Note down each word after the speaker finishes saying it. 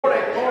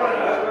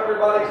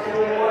everybody's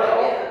doing well.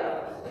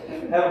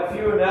 Have a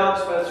few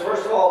announcements.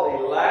 First of all,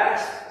 the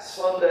last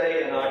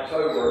Sunday in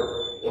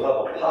October, we'll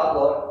have a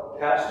potluck,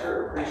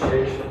 Pastor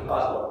Appreciation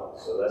Potluck.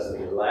 So that's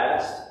the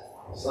last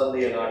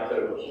Sunday in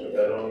October. So put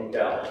that on your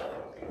calendar.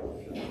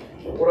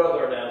 What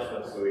other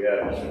announcements do we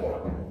have this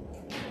morning?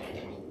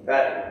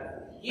 Patty.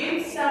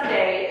 Youth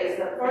Sunday is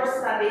the first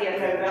Sunday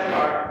in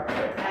November,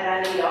 and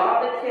I need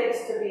all the kids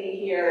to be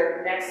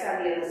here next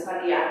Sunday and the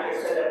Sunday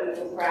after so that we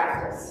can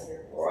practice.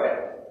 All right.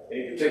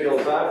 Any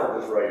particular time or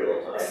just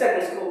regular time?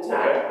 Sunday school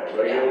time. Okay,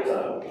 regular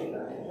time.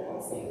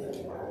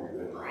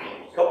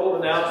 A couple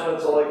of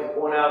announcements I'd like to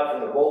point out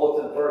from the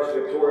bulletin. First,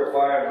 Victoria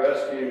Fire and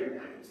Rescue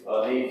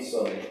needs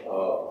some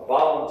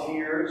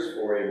volunteers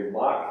for a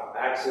mock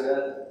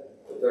accident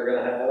that they're going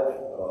to have.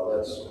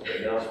 That's the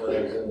announcement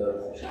is in the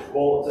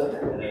bulletin.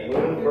 And then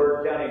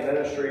Williamsburg County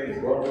Ministries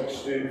Brunswick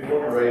Stew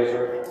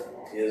fundraiser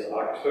is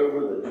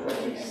October the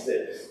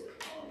 26th.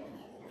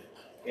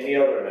 Any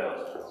other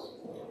announcements?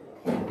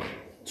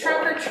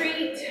 Trunk or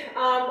treat.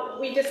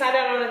 We decided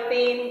on a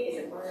theme. Is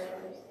it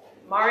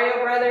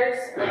Mario Brothers?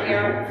 We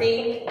are on a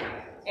theme.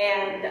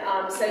 And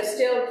so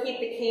still keep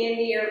the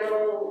candy or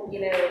little,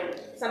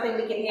 something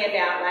we can hand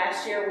out.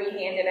 Last year we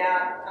handed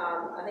out,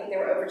 I think there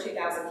were over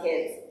 2,000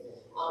 kids.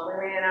 We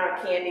ran out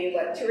of candy, 2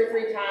 or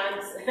 3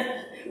 times.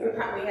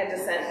 we had to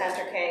send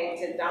Pastor Kay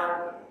to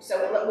Don.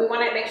 So we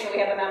want to make sure we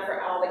have enough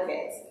for all the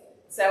kids.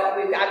 So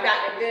I've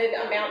gotten a good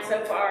amount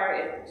so far.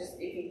 If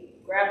you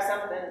grab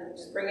something,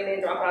 just bring it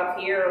in, drop it off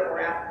here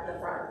or out in the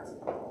front.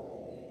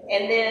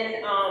 And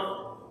then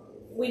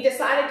we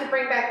decided to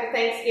bring back the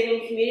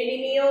Thanksgiving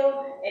community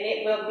meal, and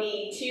it will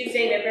be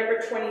Tuesday, November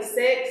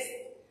 26th.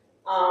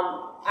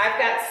 I've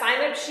got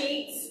sign-up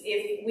sheets.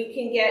 If we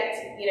can get,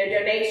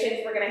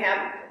 donations, we're going to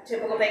have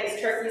typical things: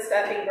 turkey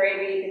stuffing,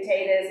 gravy,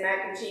 potatoes,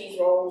 mac and cheese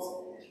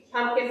rolls,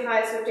 pumpkin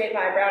pie, sweet potato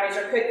pie, brownies,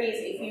 or cookies.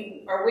 If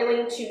you are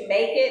willing to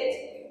make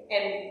it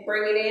and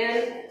bring it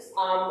in,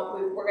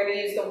 we're going to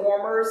use the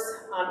warmers.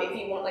 If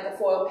you want like a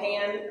foil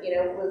pan,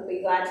 we'll be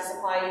glad to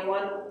supply you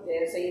one,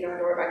 so you don't have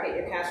to worry about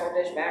getting your casserole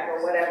dish back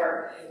or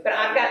whatever. But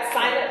I've got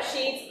sign-up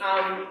sheets.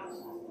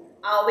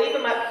 I'll leave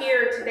them up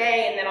here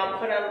today, and then I'll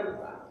put them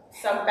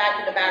some back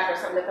in the back or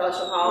some of the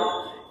fellowship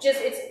hall.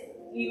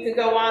 You could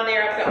go on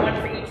there. I've got one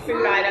for each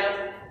food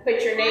item.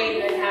 Put your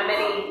name and how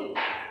many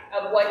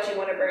of what you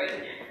want to bring.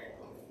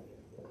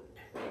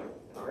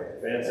 All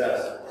right,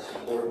 fantastic.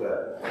 Support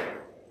that.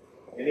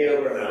 Any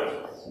other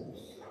announcements?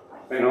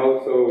 And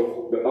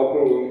also, the upper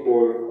room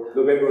for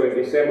November and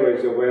December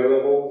is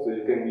available, so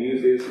you can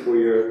use this for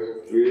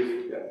your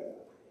use.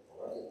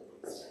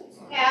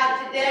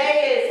 Now today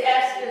is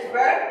Esther's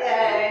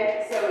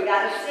birthday, so we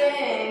got to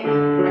sing.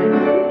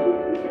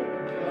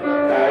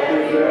 Happy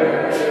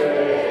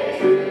birthday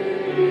to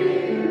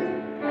you.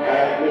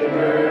 Happy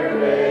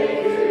birthday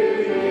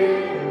to you.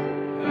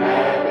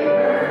 Happy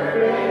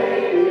birthday,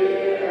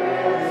 dear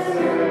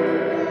Esther.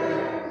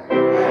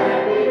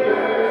 Happy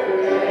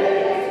birthday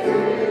to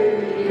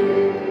you.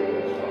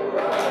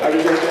 Happy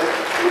birthday.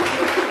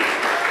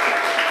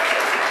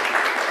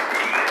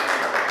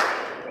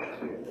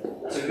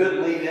 It's a good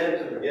lead-in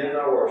to beginning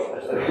our worship.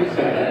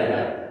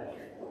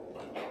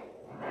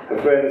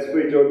 Friends,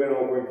 please join me in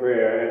open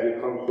prayer as we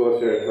come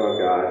closer to our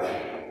God.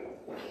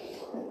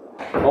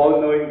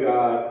 All-knowing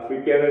God, we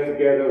gather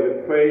together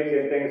with praise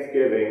and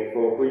thanksgiving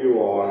for who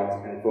you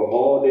are and for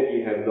all that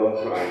you have done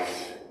for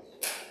us.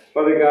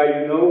 Father God,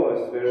 you know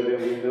us better than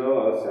we know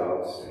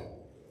ourselves,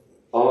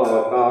 all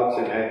our thoughts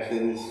and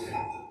actions,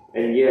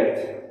 and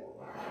yet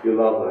you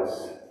love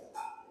us.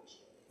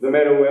 No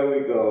matter where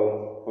we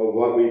go or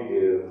what we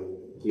do,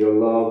 your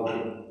love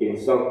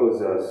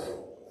encircles us,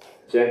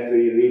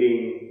 gently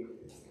leading,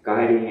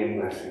 guiding,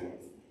 and blessing.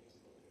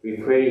 We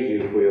praise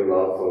you for your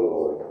love, O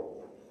Lord,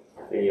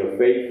 and your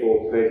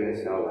faithful presence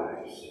in our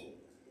lives.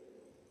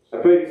 I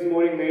pray this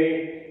morning,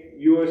 may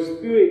your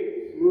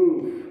Spirit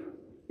move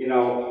in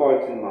our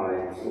hearts and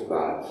minds, O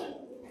God,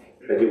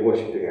 as we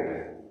worship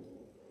together.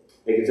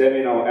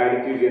 Examine our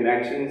attitudes and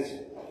actions.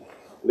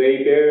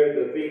 Lay bare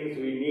the things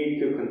we need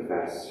to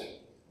confess.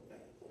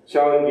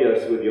 Challenge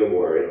us with your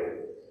word,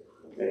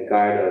 and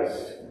guide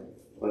us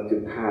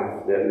onto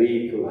paths that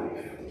lead to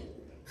life.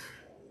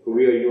 For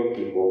we are your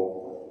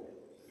people,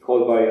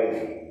 called by your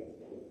name.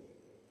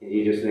 In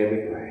Jesus' name we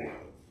pray.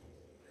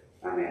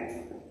 Amen.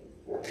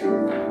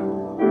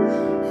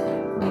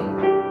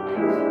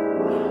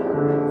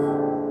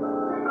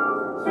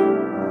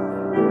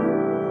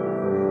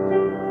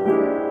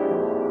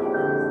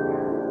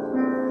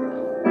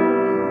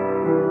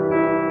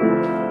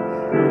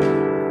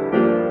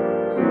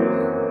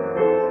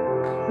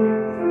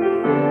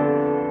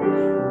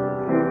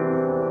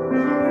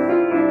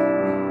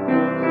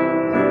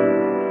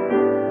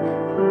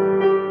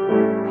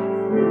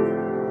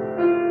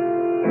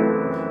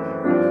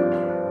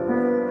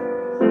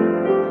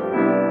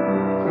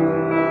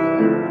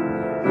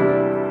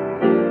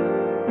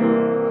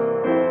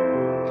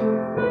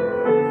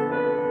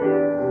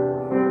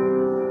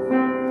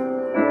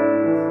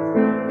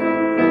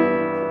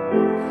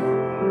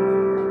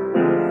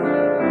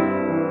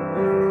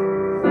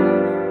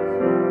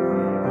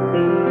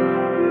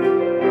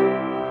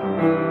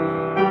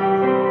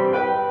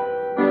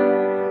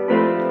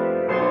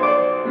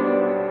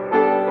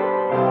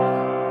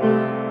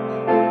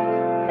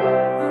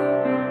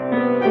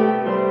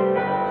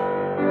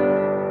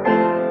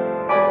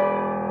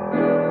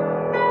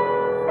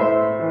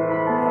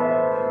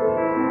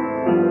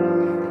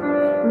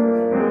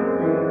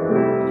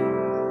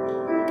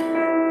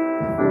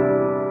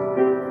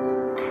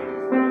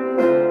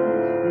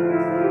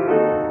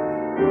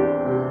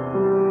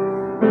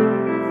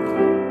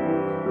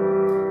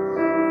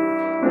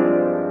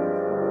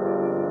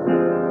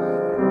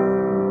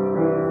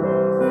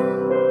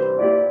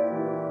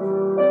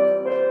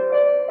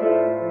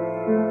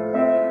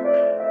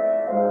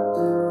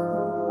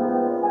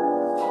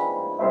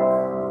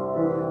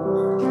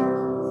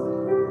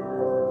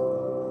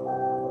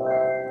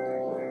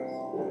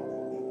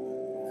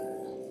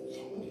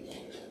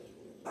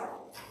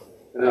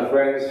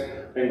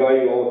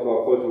 invite you all to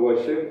our call to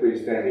worship.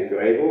 Please stand if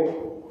you're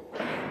able.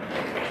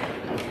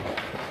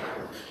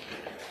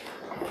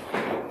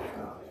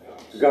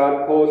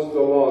 God calls the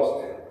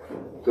lost,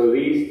 the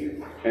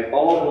least, and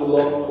all who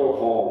long for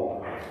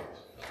home.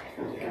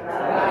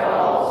 God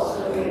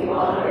also we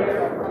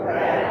wander from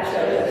that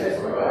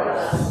chosen for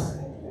us,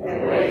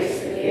 and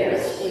waste the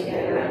gifts we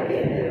cannot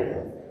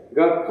give.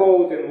 God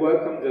calls and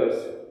welcomes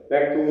us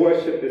back to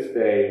worship this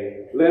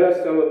day. Let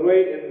us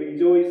celebrate and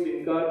rejoice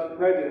in God's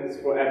presence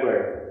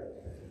forever.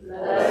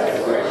 Let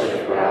us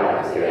worship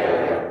God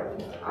together.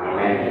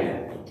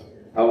 Amen.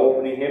 Our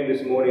opening hymn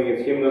this morning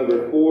is hymn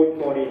number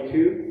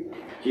 422,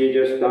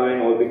 Jesus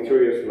Thine All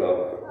Victorious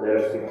Love. Let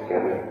us sing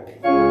together.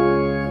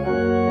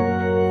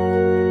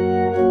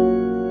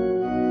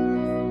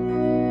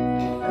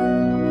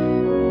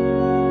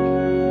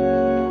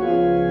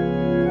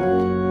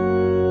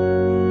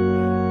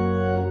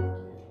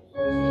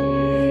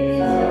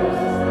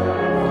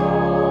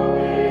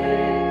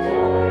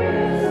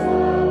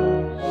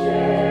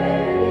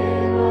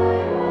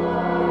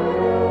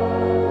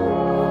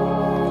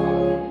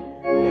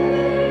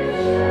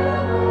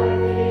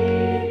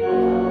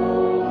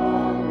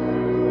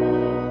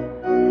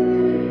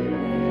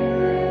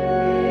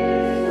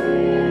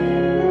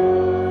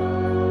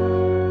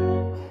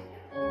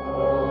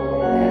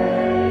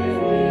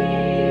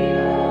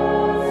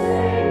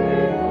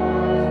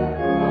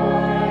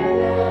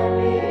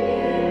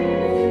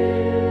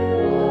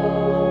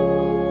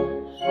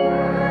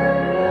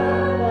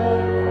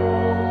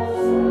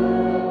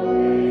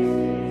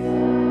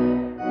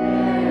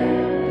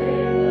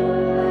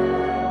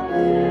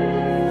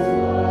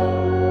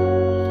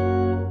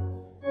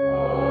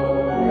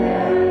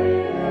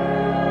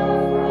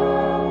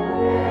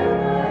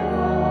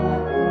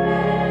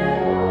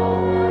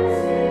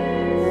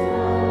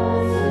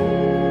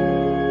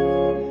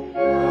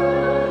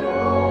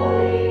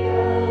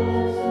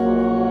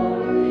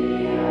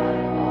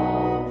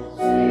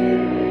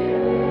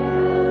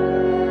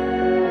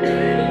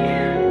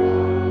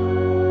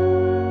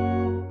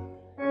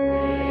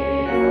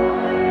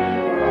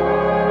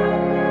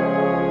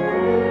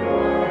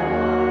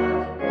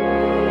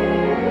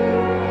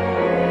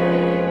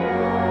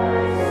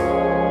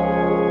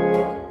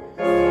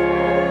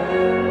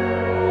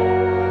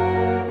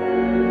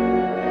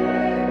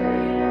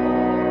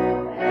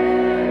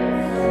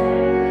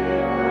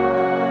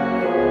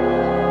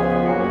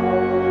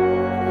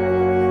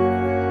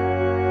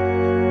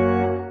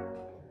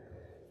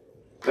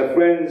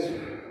 Friends,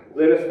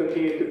 let us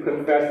continue to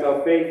confess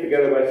our faith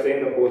together by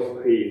saying the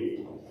Holy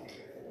Creed.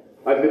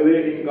 I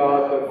believe in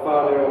God, the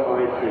Father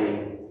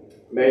Almighty,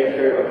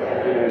 maker of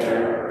heaven and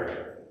earth,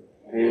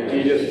 and in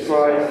Jesus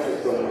Christ,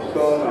 His only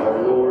Son,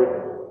 our Lord,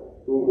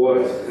 who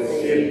was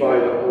conceived by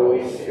the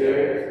Holy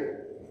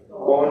Spirit,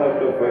 born of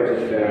the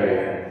Virgin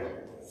Mary,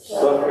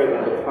 suffered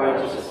under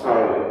Pontius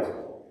Pilate,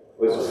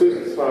 was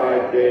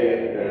crucified, dead,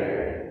 and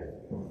buried.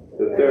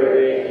 The third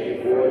day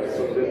He rose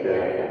from the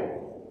dead.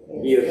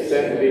 He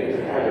ascended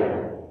into heaven,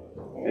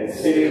 and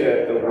seated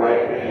at the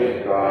right hand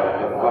of God,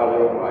 the Father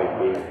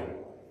Almighty.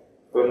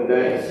 From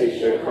thence He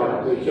shall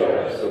come to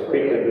judge the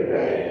quick and the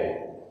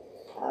dead.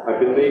 I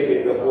believe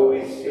in the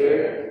Holy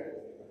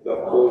Spirit, the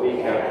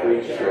Holy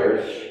Catholic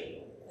Church,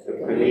 the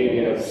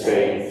communion of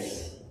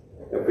saints,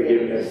 the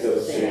forgiveness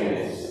of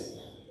sins,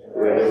 the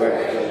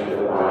resurrection of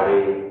the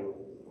body,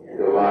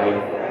 the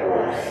life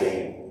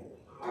everlasting.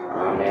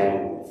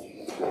 Amen.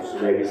 You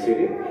may be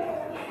seated.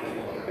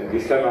 And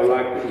this time I'd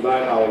like to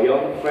invite our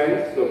young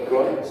friends to the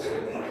front.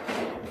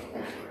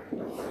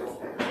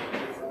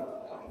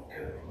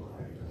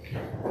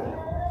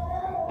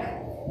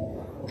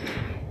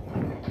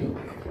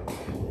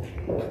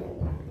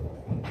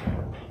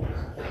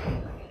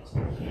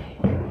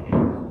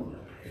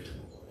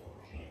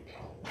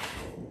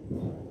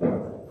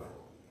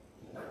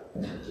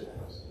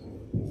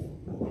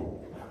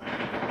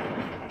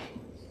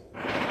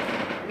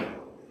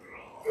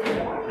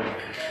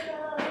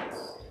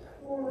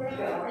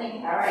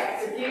 Alright,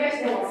 so do you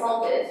guys know what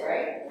salt is,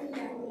 right?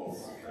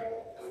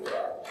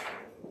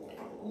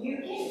 You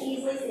can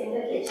easily sit in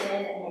the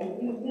kitchen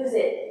and you use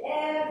it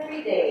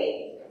every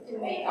day to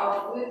make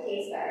our food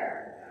taste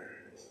better.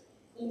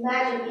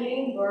 Imagine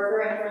eating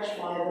burger and french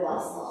fry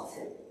without salt.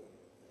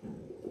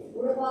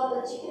 What about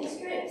the chicken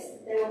strips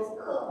that was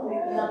cooked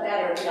with peanut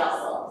butter without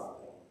salt?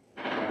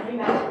 Can you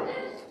imagine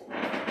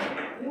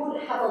that? You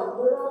would have a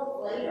little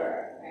flavor,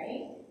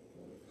 right?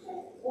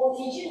 Well,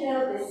 did you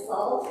know this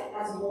salt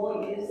has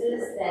more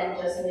uses than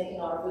just making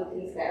our food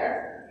taste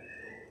better?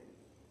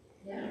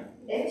 Yeah.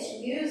 It's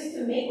used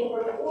to make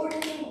over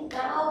 14,000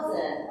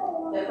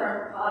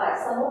 different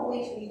products, some of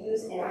which we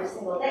use every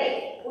single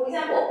day. For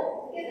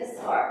example, look at this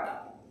card.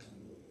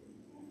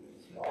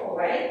 Oh,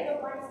 right?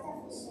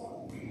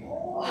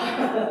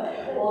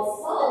 Well,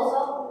 salt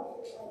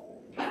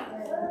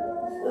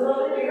a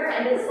little bit bigger,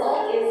 and the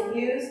salt is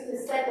used to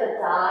set the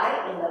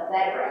dye in the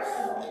fabrics,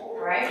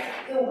 right?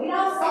 So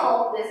without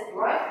salt, this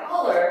bright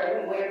color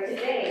that we wear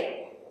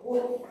today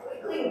would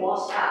quickly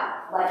wash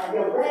out, like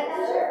your red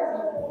t-shirt.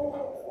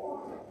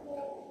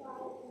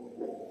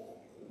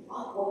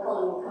 What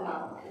color will come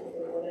out?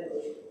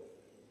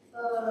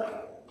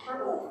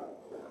 Purple.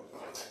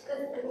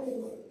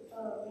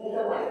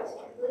 Either white.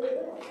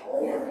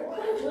 Yeah.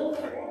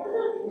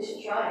 We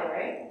should try,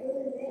 right?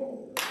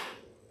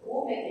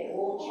 We'll make it.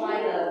 We'll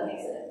try to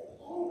mix it.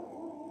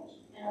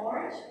 And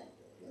orange?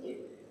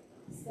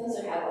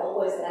 Spencer have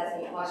always asked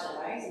me a question,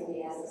 right? So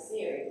we asked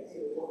Siri to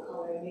what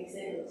color mix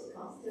it, what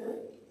comes to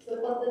it. So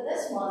but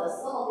this one, the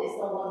salt is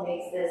the one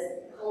makes this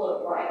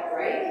color bright,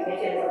 right?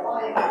 Make it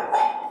vibrant.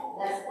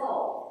 That's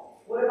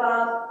salt. What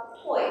about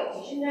toy?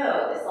 Did you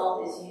know that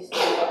salt is used to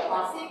make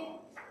plastic?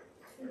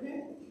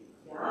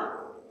 Yeah.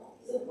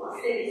 So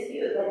plastic is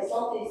used, but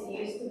salt is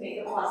used to make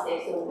a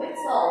plastic. So with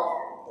salt,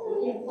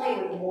 we can play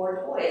with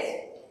more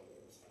toys.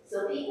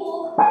 So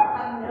people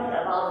have known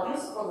about the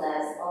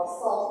usefulness of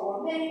salt for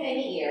many,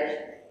 many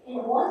years.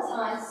 And one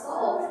time,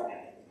 salt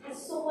had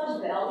so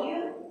much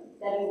value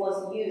that it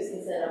was used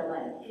instead of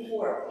money. People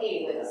were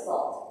paid with the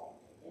salt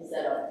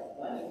instead of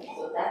money.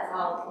 So that's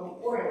how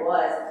important it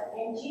was.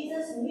 And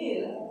Jesus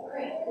knew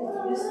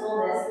the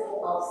usefulness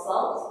of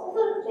salt,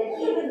 that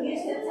he even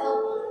used to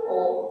tell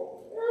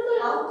people,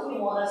 how do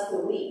you want us to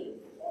live?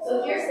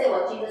 So here's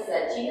what Jesus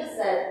said. Jesus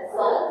said,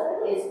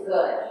 salt is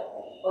good.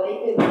 But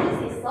if you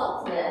lose its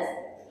saltiness,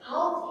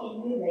 how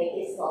can you make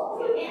it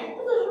salty again?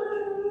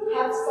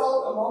 Have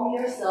salt among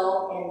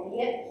yourself and be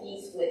at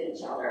peace with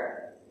each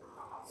other.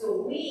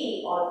 So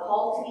we are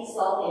called to be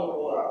salt in the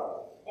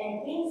world.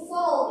 And being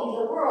salt in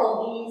the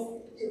world means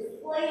to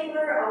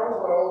flavor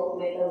our world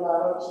with the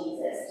love of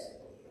Jesus.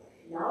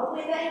 Not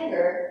with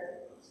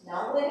anger,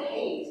 not with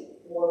hate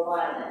or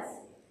violence.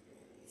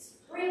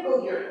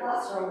 Sprinkle your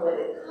classroom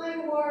with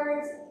kind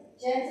words,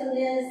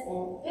 gentleness,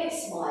 and big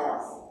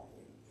smiles.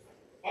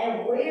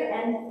 And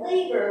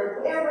flavor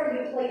wherever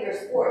you play your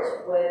sports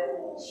with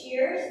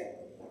cheers,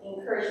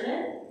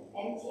 encouragement,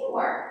 and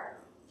teamwork.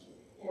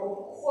 And of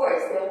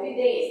course, there will be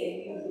days that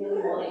you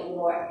really want to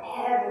ignore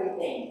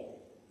everything.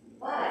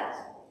 But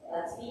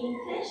let's be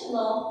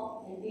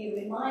intentional and be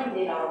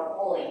reminded our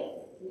calling.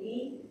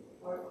 We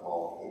are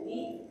called to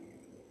be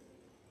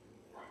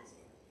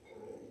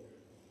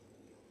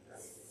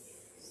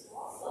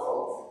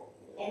salt.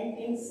 And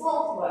being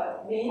salt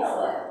what? Means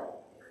what?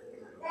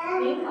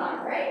 Being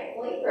kind, right?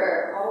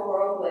 Flavor our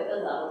world with the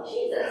love of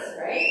Jesus,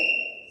 right?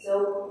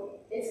 So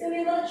it's going to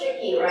be a little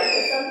tricky, right?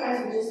 Because sometimes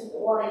we just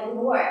want to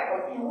ignore it.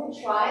 But can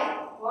we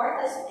try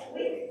hard this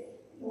week?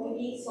 Can we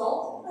be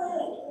salt?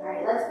 All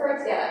right, let's pray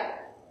together.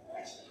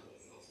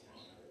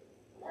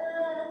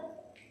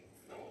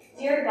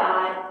 Dear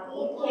God,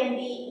 we can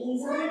be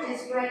easily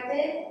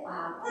distracted.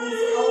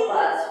 Please help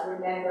us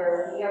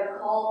remember we are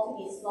called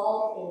to be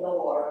salt in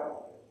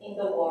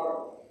the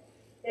world.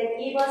 That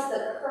give us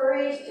the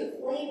courage to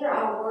flavor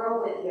our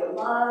world with your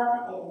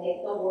love and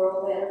make the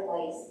world a better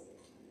place.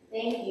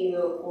 Thank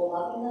you for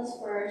loving us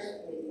first.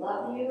 We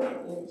love you.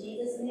 In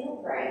Jesus' name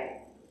we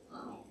pray.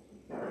 Amen.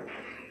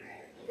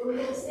 Go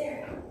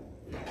downstairs.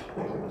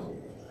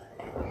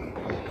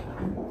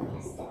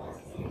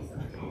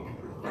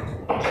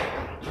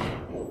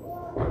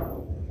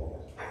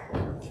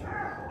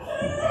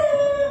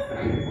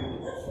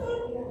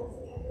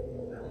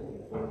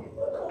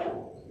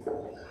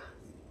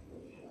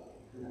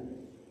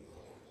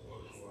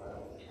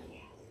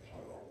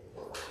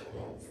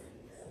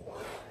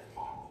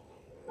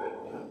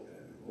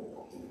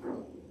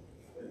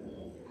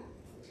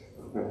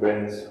 My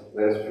friends,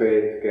 let us pray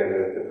together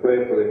the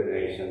prayer for the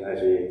nation as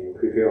we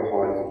prepare our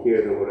hearts to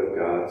hear the word of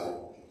God.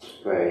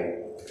 Pray.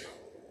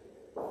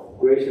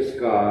 Gracious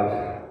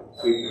God,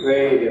 we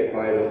pray that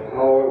by the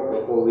power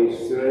of the Holy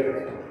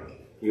Spirit,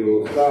 you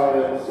will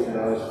silence in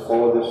us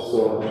all the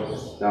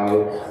storms,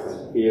 doubts,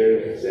 and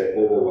fears that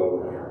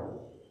overwhelm us,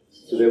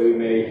 so that we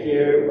may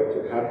hear what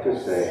you have to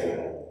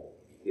say.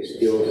 Your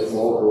still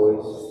small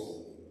voice,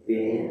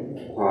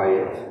 being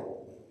quiet,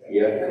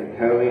 yet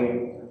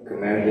compelling,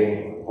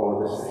 commanding,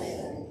 all the same.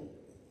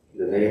 In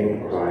the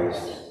name of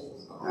Christ.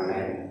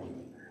 Amen.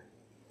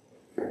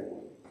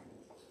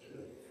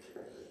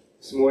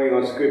 This morning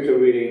our scripture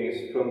reading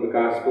is from the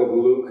Gospel of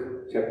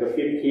Luke, chapter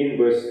 15,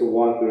 verses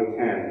 1 through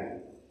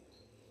 10.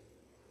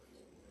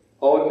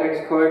 All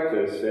tax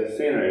collectors and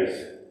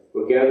sinners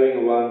were gathering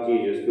around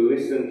Jesus to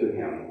listen to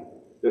him.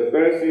 The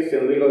Pharisees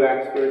and legal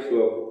experts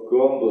were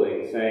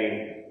grumbling,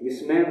 saying,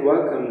 "This man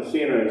welcomes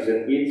sinners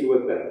and eats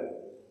with them."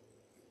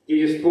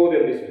 Jesus told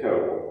them this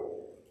parable.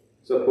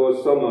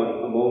 Suppose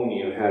someone among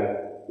you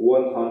had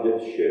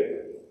 100 sheep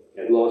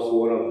and lost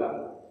one of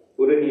them.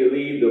 Wouldn't he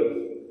leave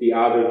the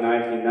other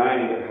 99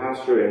 in the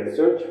pasture and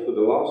search for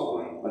the lost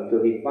one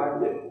until he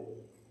finds it?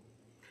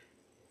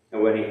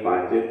 And when he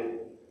finds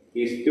it,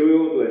 he is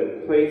thrilled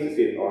and places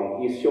it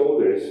on his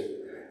shoulders.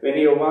 When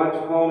he arrives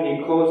home,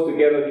 he calls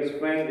together his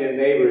friends and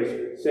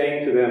neighbors,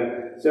 saying to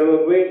them,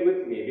 "Celebrate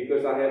with me,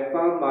 because I have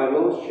found my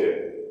lost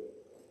sheep."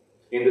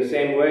 In the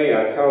same way,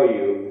 I tell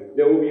you,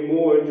 there will be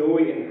more joy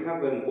in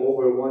heaven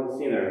over one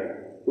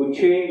sinner who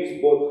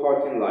changes both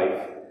heart and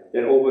life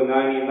than over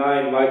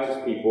 99 righteous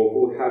people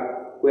who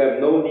have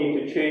no need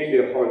to change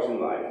their hearts and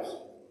lives.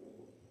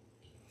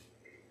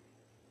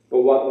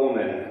 But what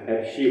woman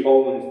as she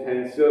owns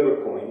 10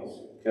 silver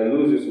coins and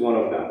loses one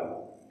of them.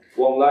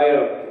 One light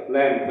a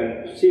lamp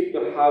and sweep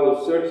the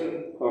house,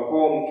 searching her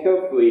home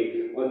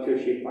carefully until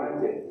she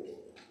finds it.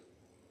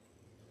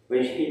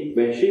 When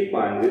she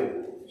finds it,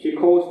 she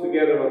calls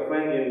together her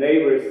friends and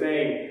neighbors,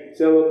 saying,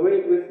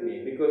 "Celebrate with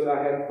me, because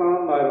I have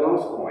found my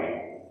lost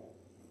coin."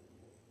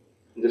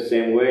 In the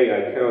same way,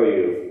 I tell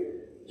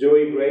you,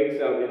 joy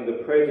breaks out in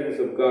the presence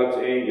of God's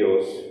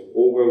angels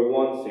over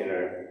one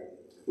sinner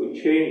who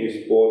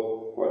changes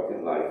both heart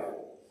and life.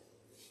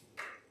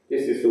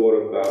 This is the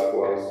word of God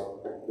for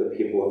us, the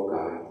people of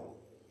God.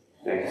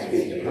 Thanks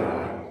be to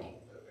God.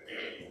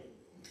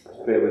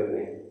 Pray with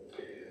me.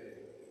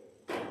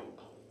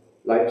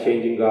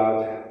 Life-changing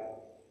God,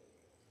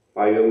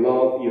 by your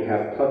love you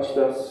have touched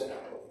us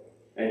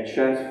and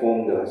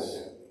transformed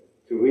us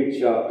to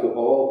reach out to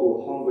all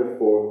who hunger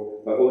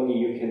for what only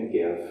you can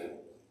give.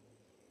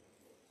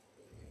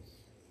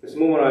 This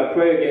moment I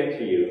pray again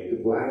to you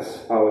to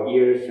bless our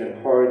ears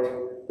and heart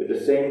with the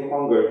same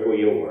hunger for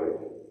your word.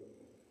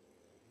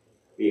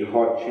 Be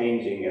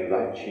heart-changing and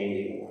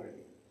life-changing word.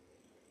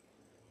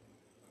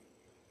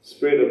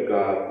 Spirit of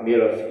God, meet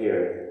us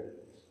here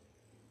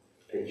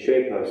and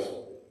shape us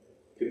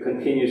to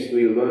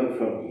continuously learn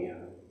from you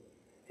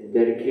and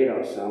dedicate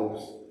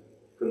ourselves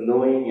to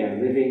knowing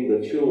and living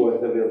the true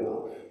worth of your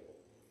love.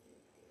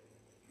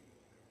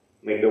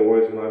 Make the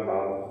words of my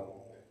mouth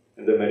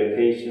and the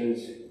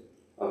meditations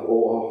of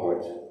all our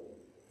hearts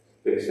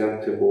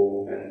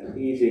acceptable and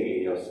pleasing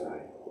in your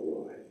sight, O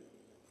Lord,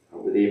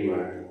 our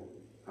Redeemer,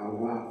 our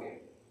rock,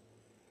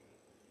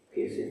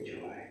 peace and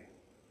joy.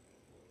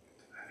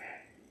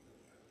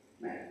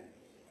 Amen.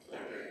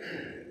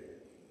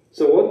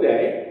 So one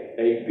day,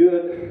 a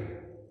good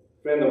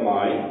friend of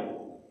mine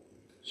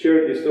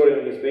shared this story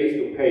on his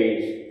Facebook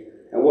page,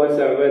 and once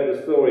I read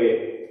the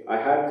story, I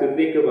had to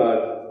think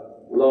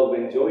about love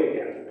and joy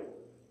again.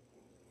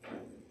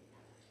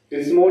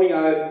 This morning,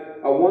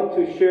 I want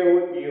to share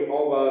with you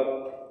all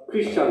about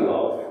Christian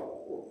love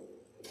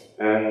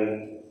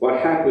and what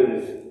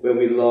happens when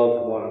we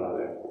love one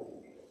another.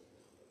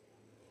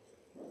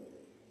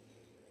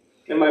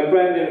 And my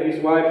friend and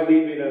his wife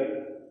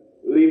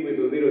live with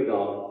a little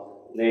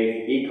dog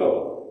named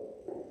Eco.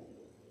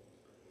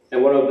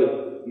 And one of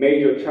the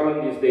major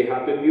challenges they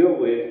have to deal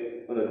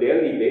with on a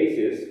daily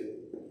basis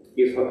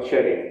is her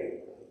shedding.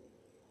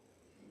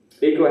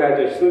 Eco has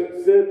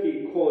a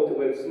silky coat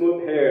with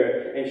smooth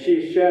hair, and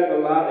she sheds a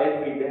lot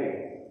every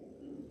day.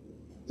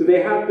 So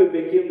they have to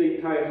vacuum the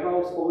entire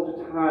house all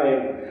the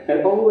time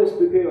and always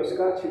prepare a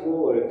scotch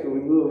roller to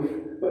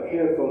remove the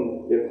hair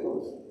from their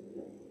clothes.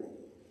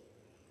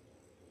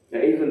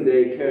 And even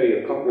they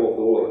carry a couple of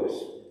rollers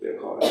in their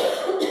car.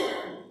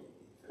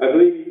 I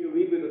believe if you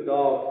live with a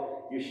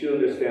dog, you should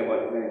understand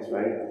what it means,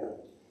 right?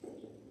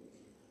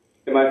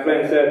 And my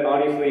friend said,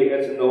 honestly,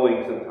 it's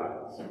annoying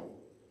sometimes.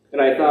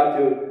 And I thought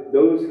to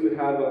those who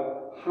have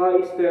a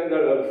high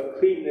standard of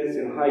cleanness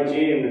and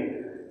hygiene,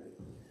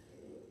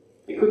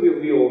 it could be a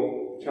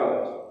real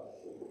challenge.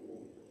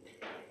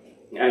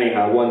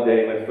 Anyhow, one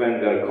day my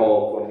friend got a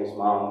call from his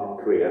mom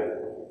in Korea.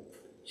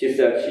 She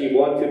said she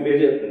wanted to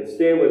visit and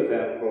stay with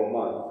them for a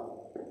month.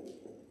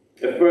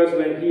 At first,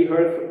 when he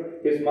heard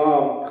his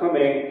mom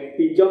coming,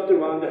 he jumped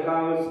around the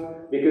house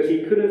because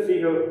he couldn't see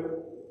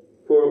her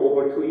for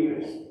over 2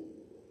 years.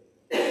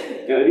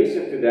 In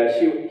addition to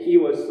that, he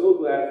was so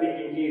glad,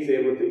 thinking he's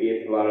able to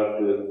eat a lot of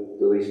good,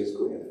 delicious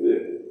Korean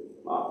food,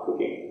 mom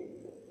cooking.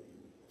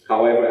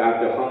 However,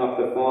 after hung up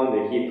the phone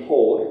and he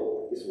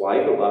told his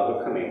wife about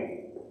her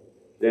coming,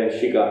 then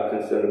she got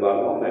concerned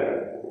about no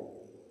matter.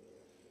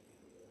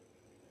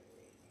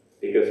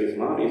 Because his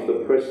mom is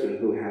the person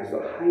who has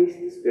the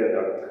highest standard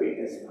of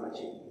cleanness and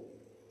hygiene.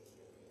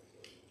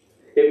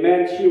 It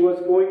meant she was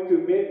going to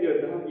meet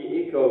their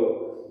doggy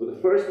Eco for the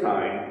first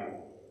time.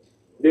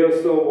 They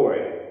were so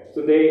worried.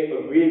 So they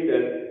agreed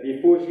that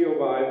before she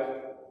arrived,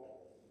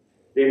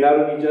 they not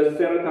only just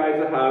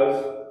sanitized the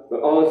house, but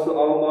also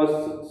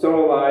almost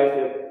sterilized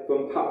it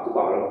from top to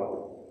bottom.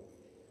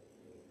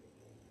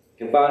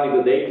 And finally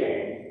the day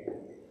came,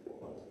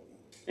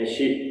 and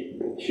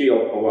she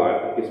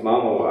arrived, his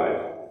mom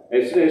arrived.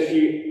 As soon as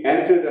she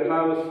entered the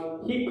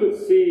house, he could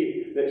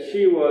see that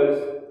she was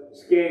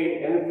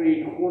scanning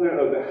every corner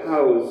of the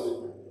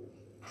house.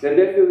 And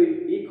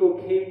definitely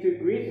Eco came to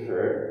greet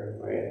her,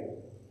 right?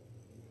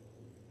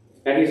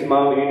 And his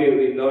mom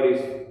immediately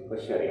noticed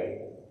a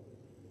shedding.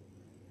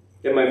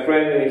 And my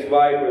friend and his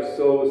wife were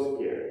so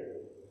scared,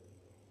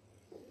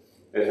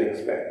 as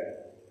expected,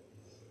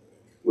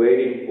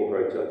 waiting for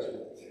her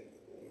judgment,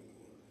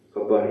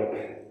 her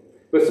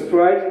verdict. But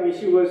surprisingly,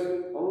 she was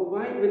all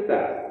right with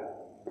that.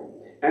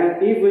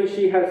 And even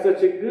she had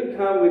such a good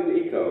time with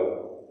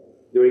Eco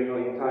during her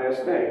entire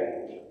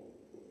stay.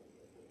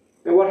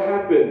 And what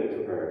happened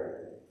to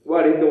her?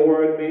 What in the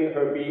world made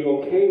her be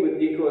okay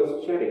with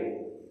Eco's shedding?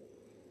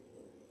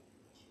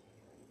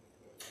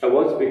 It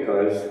was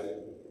because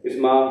his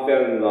mom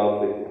fell in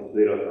love with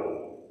little dog.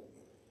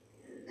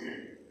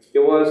 It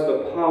was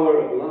the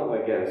power of love,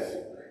 I guess.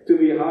 To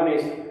be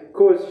honest, of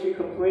course, she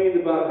complained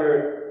about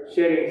her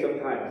shedding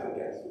sometimes, I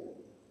guess.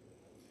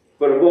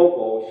 But above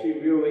all, she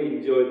really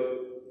enjoyed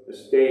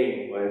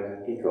staying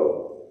with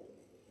Hiko.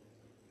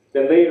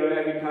 Then later,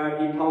 every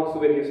time he talks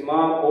with his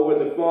mom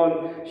over the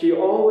phone, she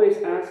always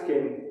asks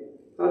him,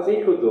 how's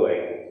Hiko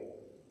doing?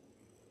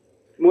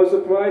 More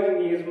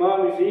surprisingly, his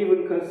mom is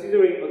even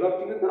considering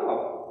adopting a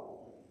dog.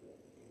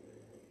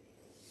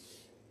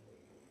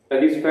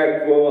 And this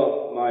fact blew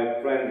up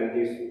my friend and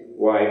his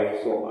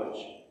wife so much.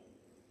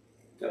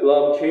 That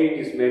love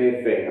changes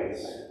many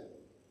things.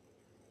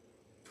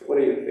 What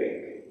do you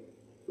think?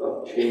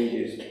 Love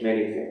changes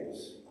many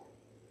things.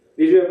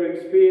 Did you ever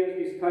experience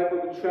this type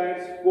of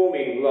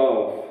transforming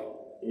love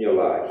in your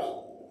lives?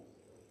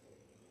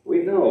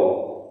 We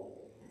know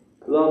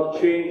love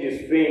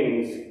changes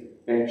things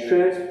and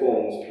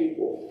transforms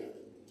people.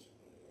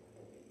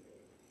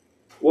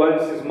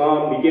 Once his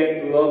mom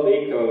began to love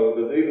Eiko,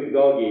 the little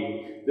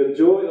doggy, the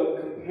joy of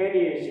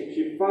companionship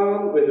she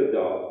found with the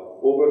dog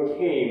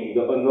overcame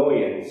the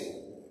annoyance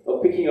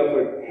of picking up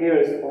her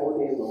hairs all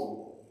day long.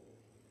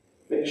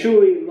 And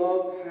truly,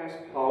 love has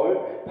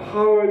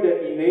power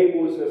that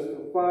enables us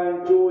to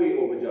find joy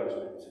over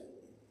judgment.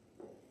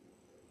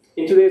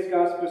 In today's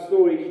gospel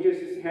story,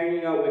 Jesus is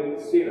hanging out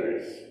with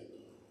sinners.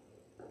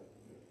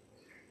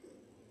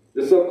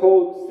 The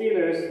so-called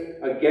sinners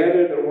are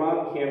gathered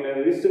around him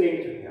and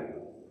listening to him.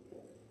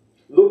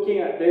 Looking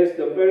at this,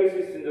 the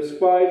Pharisees and the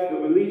scribes, the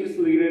religious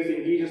leaders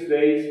in Jesus'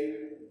 days,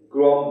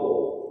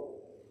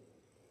 grumble.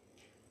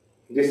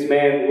 This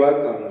man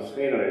welcomes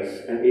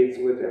sinners and eats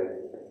with them.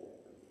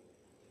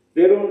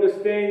 They don't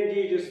understand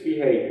Jesus'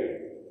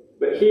 behavior.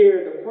 But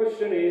here, the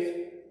question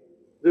is,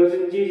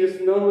 doesn't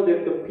Jesus know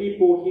that the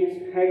people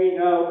he's hanging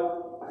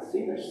out are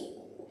sinners?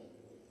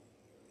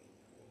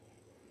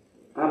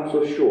 I'm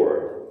so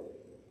sure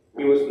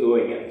he was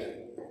knowing it.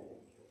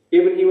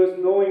 Even he was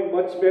knowing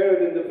much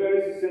better than the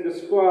Pharisees and the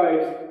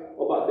scribes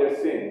about their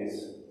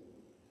sins.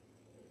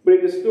 But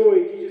in the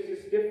story, Jesus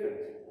is different.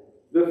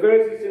 The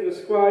Pharisees and the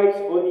scribes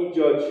only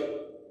judge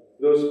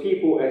those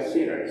people as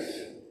sinners.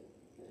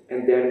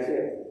 And that is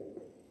it.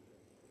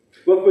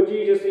 But for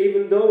Jesus,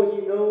 even though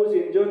he knows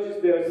and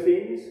judges their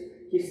sins,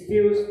 he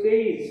still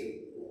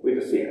stays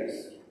with the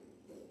sinners.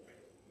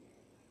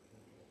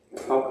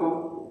 How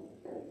come?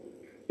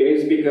 It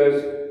is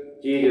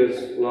because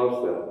Jesus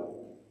loves them.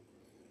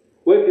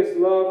 With this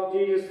love,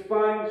 Jesus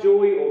finds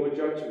joy over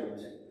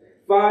judgment.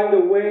 Find a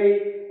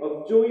way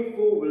of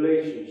joyful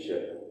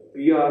relationship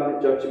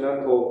beyond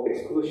judgmental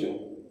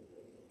exclusion.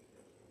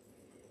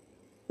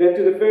 Then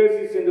to the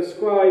Pharisees and the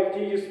scribes,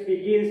 Jesus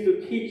begins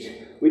to teach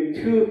with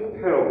two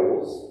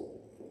parables,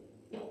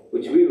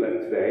 which we learn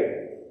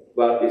today,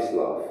 about this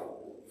love,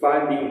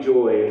 finding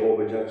joy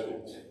over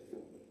judgment.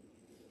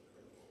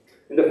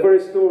 In the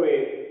first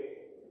story,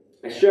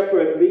 a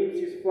shepherd leads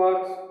his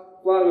flock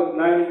of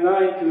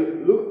 99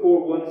 to look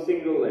for one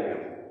single lamb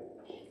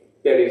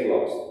that is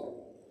lost.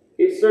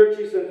 He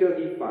searches until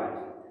he finds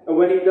it. And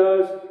when he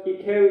does, he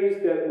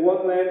carries that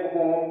one lamb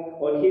home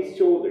on his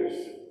shoulders.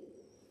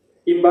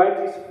 He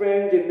invites his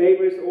friends and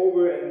neighbors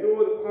over and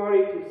throws a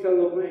party to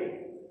celebrate.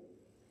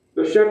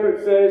 The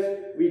shepherd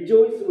says,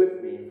 "Rejoice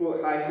with me,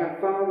 for I have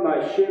found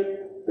my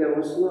sheep that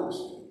was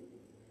lost."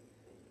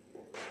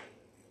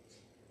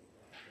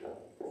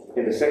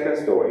 In the second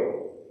story,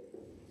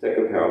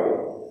 second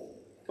parable,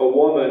 a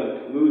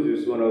woman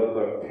loses one of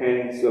her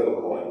 10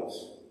 silver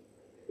coins.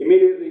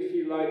 Immediately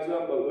she lights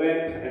up a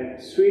lamp and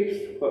sweeps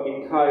her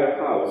entire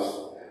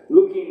house,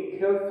 looking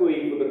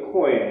carefully for the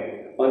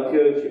coin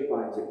until she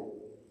finds it.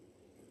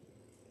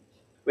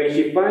 When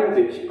she finds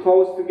it, she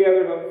calls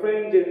together her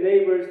friends and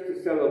neighbors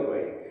to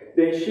celebrate.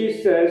 Then she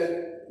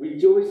says,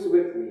 "Rejoice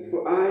with me,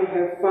 for I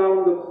have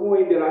found the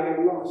coin that I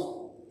had lost."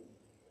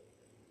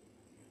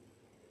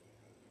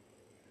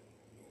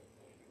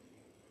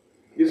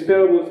 These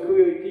parables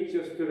clearly teach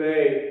us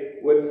today,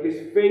 with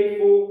his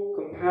faithful,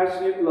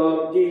 compassionate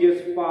love,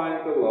 Jesus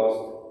finds the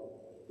lost,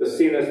 the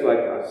sinners like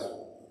us.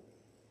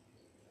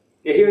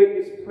 And here in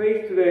this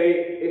place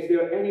today, is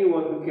there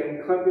anyone who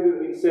can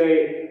confidently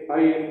say,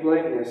 "I am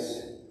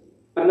blameless.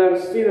 I'm not a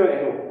sinner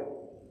at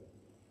all"?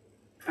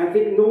 I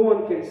think no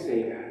one can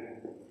say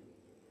that.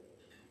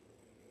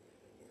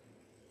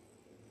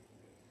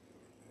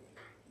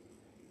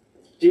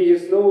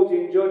 Jesus knows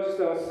and judges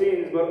our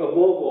sins, but above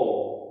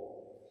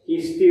all, he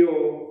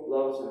still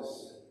loves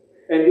us.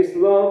 And this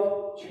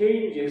love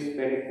changes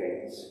many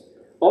things.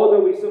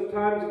 Although we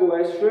sometimes go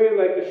astray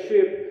like a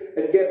ship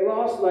and get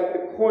lost like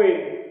the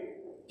coin,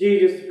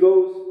 Jesus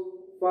goes,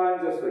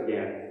 finds us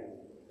again,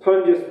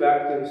 turns us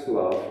back to his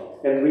love,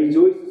 and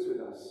rejoices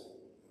with us.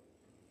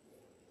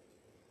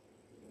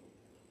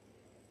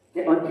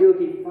 And until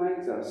he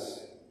finds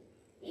us,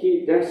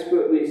 he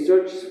desperately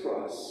searches for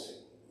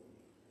us,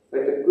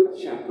 like the good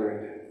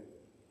shepherd,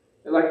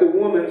 and like the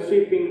woman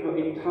sweeping her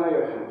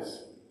entire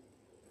house.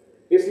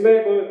 His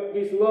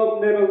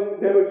love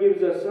never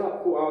gives us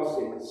up for our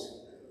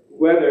sins.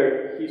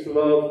 Rather, his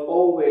love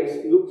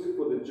always looks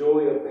for the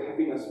joy of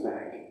having us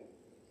back.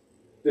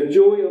 The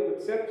joy of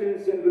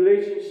acceptance and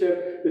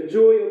relationship, the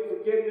joy of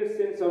forgiveness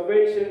and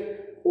salvation,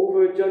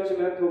 over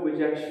judgmental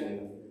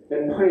rejection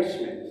and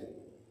punishment.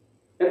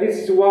 And this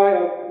is why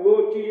our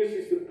Lord Jesus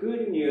is the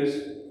good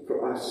news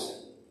for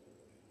us.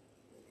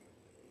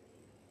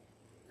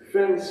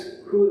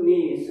 Friends, who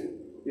needs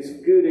this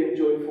good and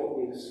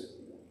joyful news?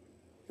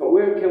 But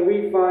where can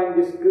we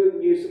find this good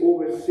news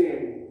over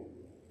sin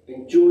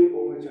and joy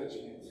over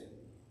judgment?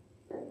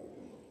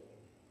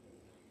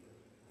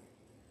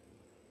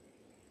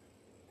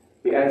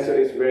 The answer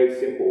is very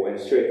simple and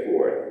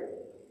straightforward.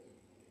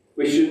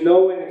 We should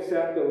know and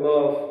accept the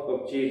love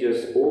of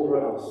Jesus over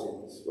our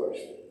sins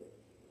first.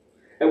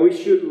 And we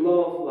should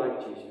love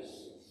like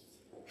Jesus.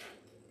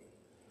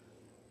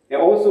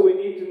 And also we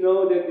need to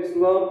know that this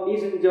love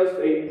isn't just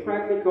a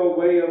practical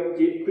way of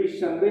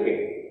Christian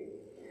living.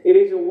 It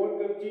is a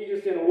work of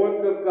Jesus and a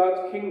work of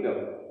God's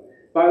kingdom.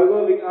 By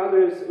loving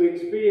others, we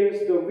experience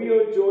the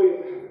real joy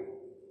of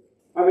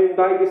heaven.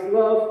 By this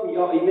love, we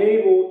are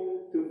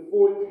enabled to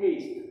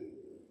foretaste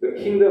the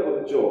kingdom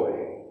of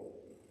joy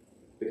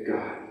with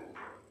God.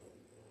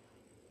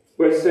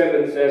 Verse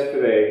 7 says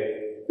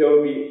today, there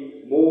will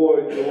be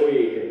more joy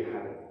in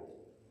heaven.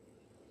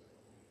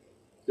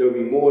 There will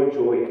be more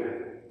joy in heaven.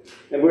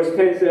 And verse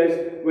 10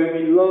 says, when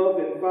we love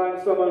and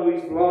find someone who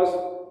is lost,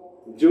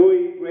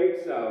 joy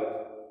breaks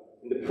out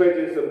in the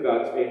presence of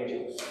God's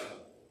angels.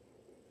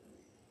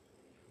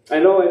 I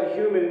know as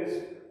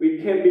humans, we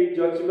can be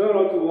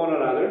judgmental to one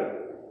another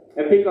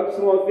and pick up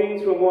small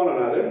things from one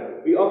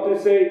another. We often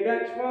say,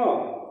 that's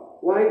wrong.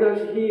 Why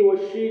does he or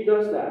she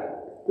do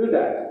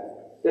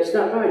that? That's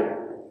not right.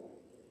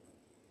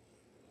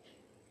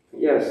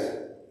 Yes,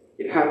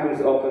 it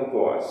happens often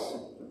for us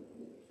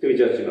to be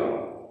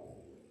judgmental.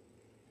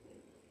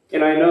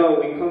 And I know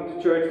we come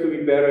to church to be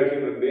better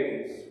human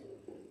beings.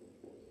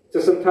 So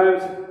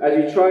sometimes, as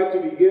we try to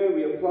be good,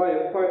 we apply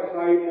a quite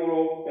high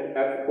moral and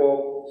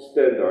ethical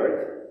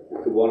standard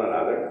to one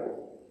another.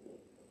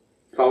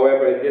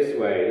 However, in this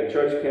way, the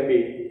church can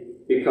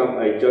become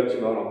a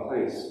judgmental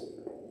place.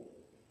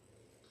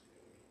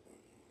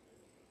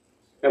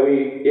 And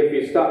if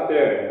we stop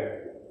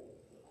there,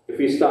 if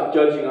we stop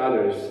judging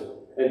others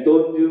and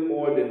don't do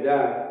more than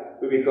that,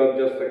 we become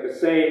just like the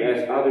same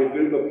as other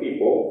group of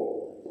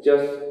people,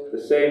 just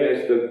the same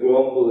as the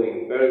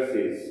grumbling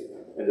Pharisees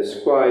and the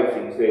scribes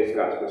in today's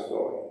gospel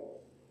story.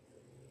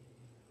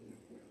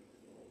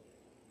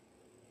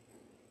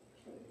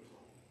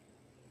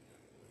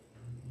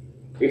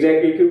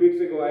 Exactly 2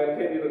 weeks ago, I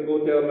attended the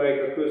Go to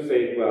America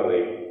Crusade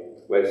rally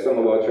with some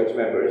of our church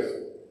members.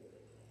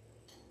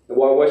 And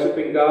while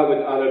worshiping God with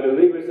other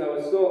believers, I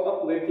was so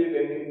uplifted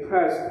and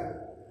impressed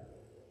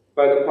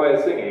by the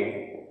choir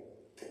singing.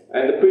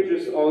 And the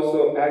preachers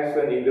also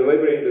excellent in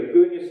delivering the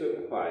good news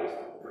of Christ,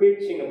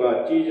 preaching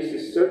about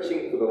Jesus'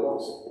 searching for the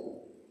lost.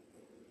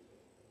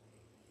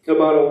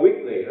 About a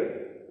week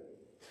later,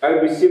 I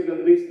received a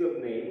list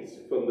of names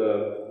from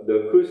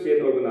the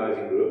crusade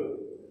organizing group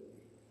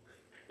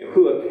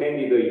who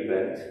attended the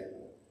event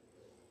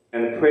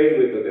and prayed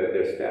with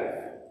their staff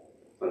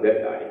on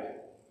that night.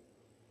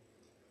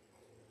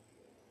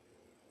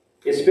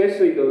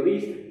 Especially the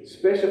least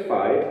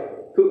specified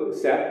who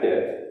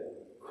accepted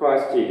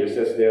Christ Jesus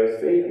as their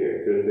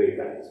Savior during the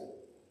event.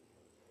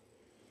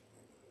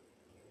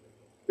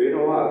 But you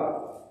know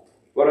what?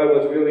 What I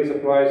was really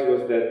surprised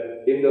was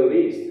that in the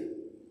list,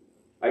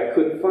 I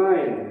could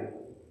find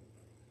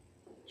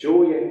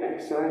joy and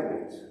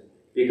excitement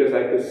because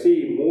I could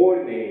see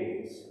more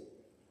names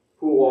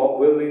who are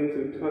willing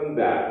to turn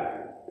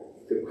back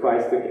to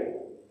Christ again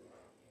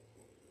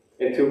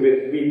and to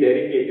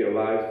rededicate their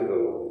lives to the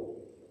Lord.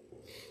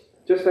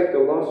 Just like the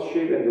lost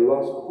sheep and the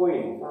lost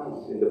coin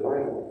found in the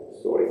Bible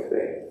story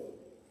today.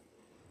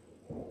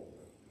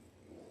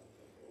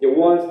 And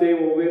once they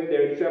were with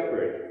their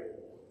shepherd,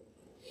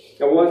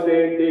 and once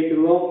they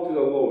belonged to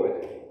the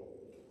Lord,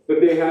 but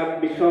they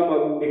have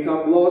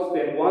become lost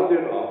and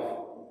wandered off.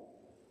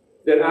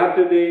 Then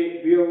after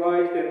they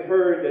realized and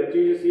heard that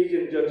Jesus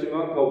isn't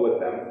judgmental with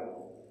them,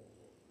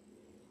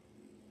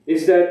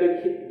 instead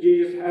that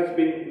Jesus has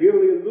been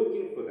really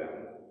looking for them,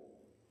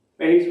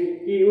 and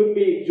he would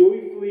be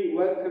joyfully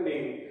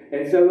welcoming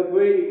and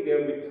celebrating their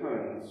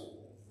returns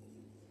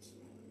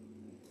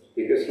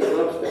because he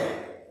loves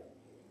them.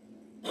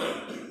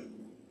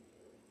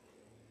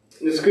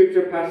 In the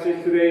scripture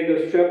passage today,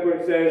 the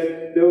shepherd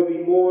says there will be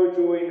more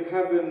joy in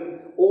heaven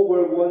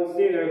over one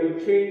sinner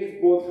who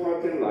changed both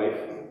heart and life.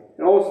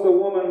 And also the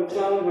woman who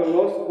found her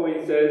lost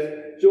coin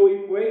says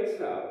joy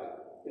breaks out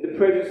in the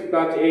presence of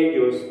God's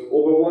angels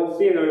over one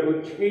sinner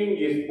who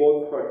changes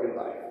both heart and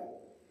life.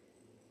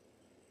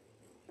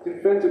 Dear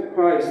friends of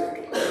Christ,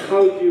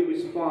 how do you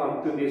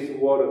respond to this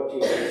word of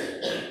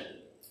Jesus?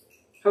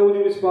 How would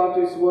you respond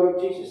to this word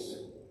of Jesus?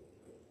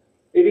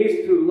 It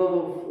is to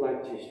love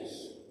like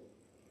Jesus.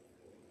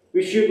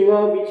 We should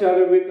love each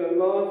other with a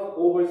love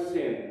over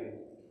sin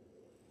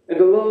and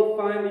the love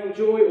finding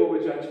joy over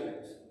judgment.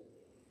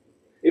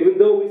 Even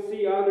though we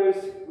see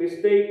others'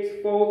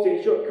 mistakes, faults,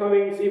 and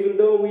shortcomings, even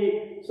though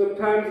we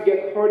sometimes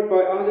get hurt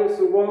by others'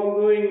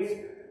 wrongdoings,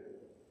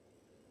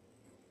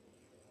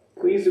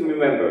 please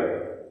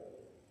remember,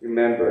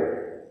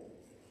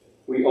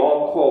 we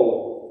are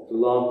called to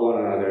love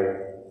one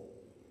another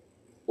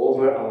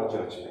over our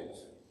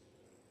judgments.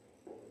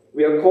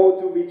 We are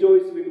called to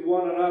rejoice with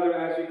one another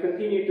as we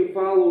continue to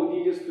follow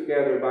Jesus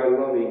together by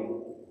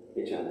loving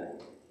each other.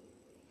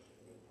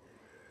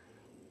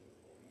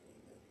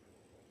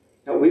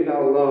 Now, with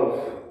our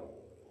love,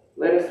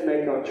 let us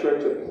make our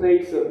church a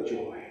place of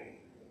joy.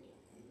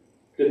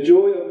 The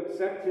joy of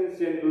acceptance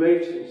and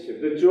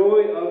relationship, the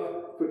joy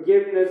of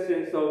forgiveness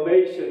and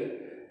salvation,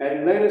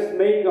 and let us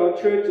make our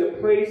church a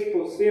place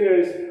for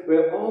sinners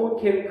where all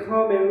can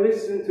come and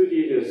listen to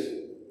Jesus,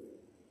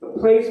 a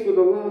place for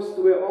the lost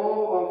where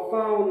all are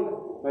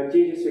found by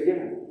Jesus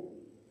again.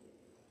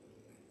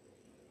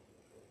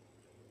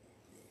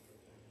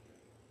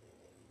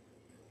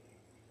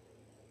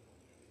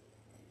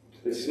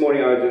 This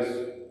morning I just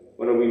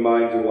want to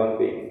remind you one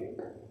thing.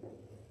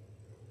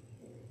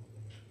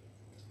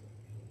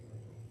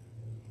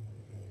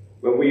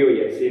 When we were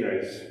yet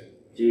sinners,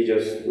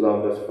 Jesus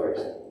loved us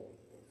first,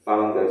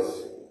 found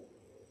us,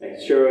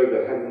 and shared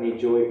the heavenly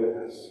joy with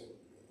us.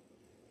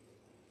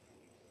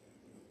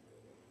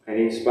 And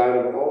in spite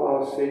of all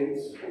our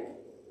sins,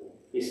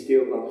 He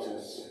still loves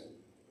us.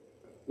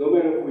 No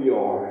matter who we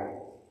are,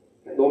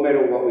 and no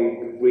matter what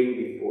we bring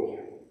before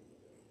Him.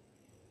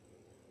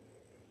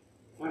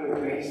 What a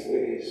grace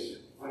it is.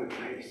 What a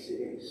grace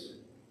it is.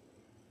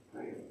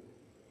 Right?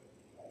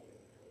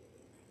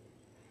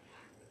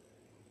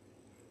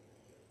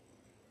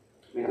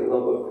 May the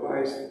love of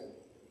Christ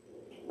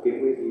be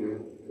with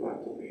you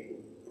throughout the week.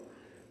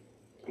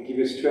 And give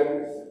you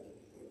strength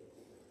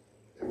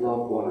to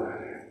love one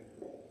another.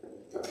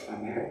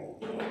 Amen.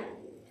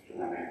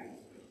 Amen.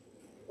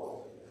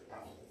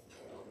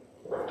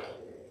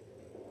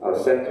 Our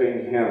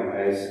centering hymn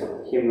is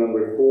hymn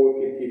number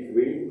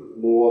 453,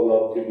 More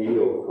Love to Thee,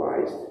 O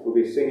Christ. We'll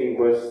be singing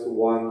verse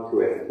 1,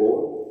 2, and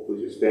 4. Would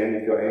you stand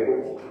if you're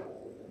able?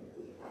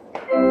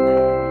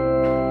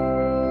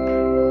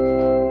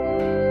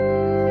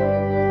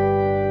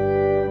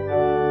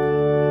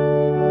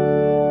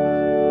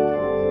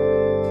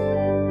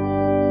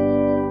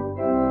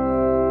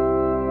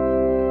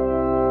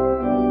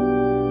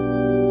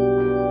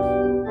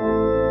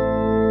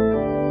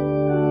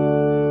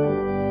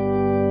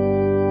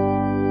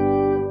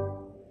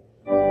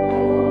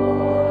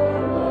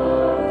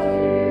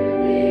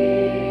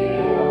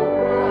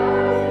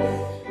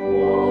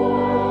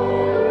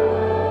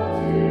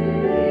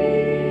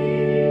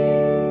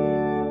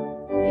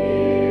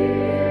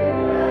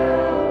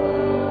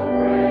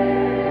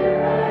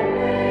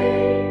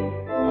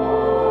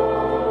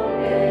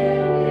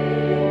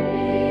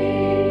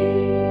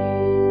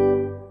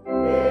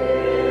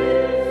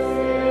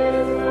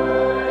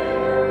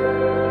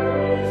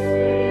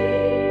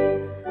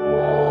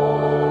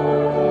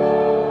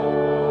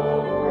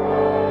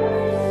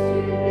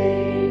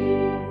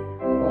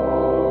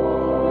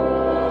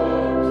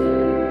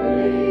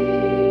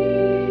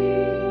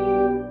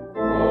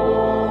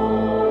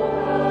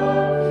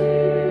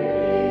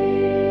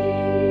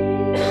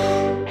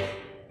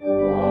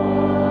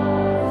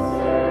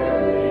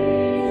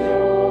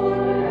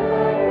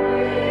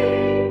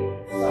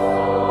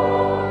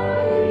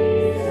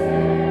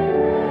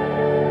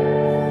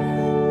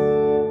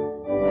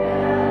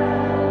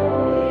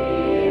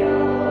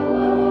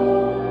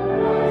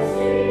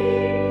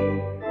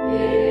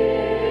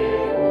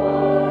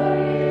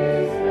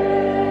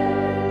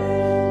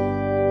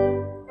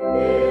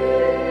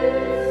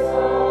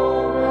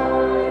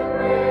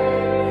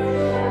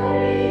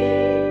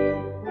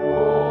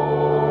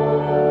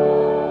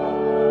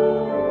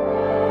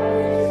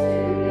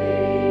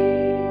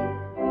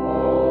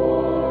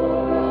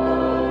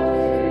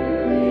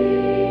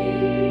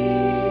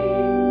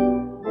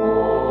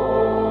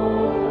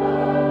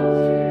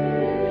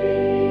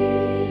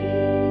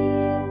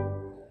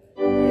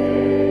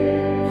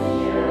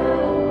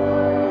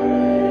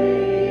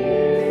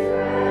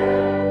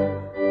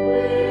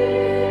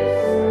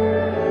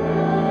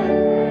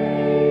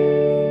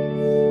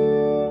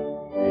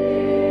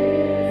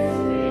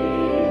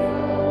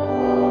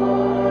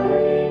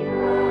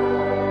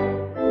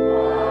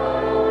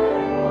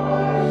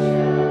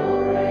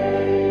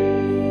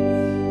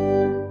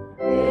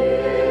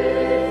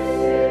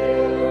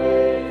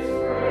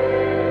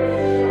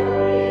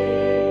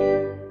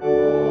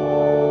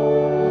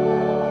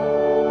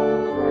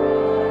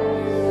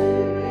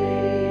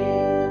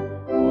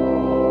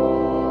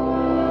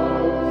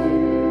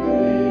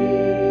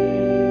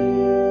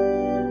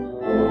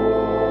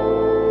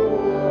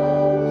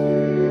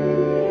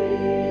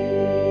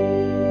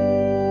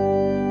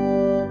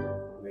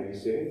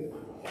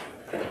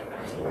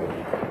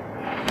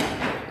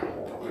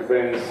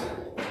 Friends,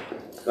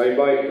 I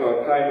invite you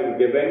our time of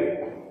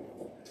giving.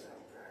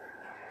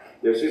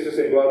 Dear sisters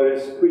and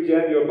brothers,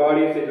 present your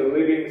bodies as a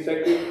living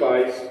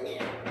sacrifice,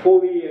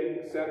 holy and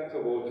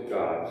acceptable to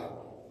God.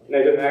 And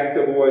as an act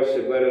of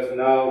worship, let us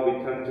now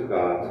return to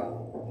God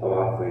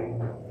our offering.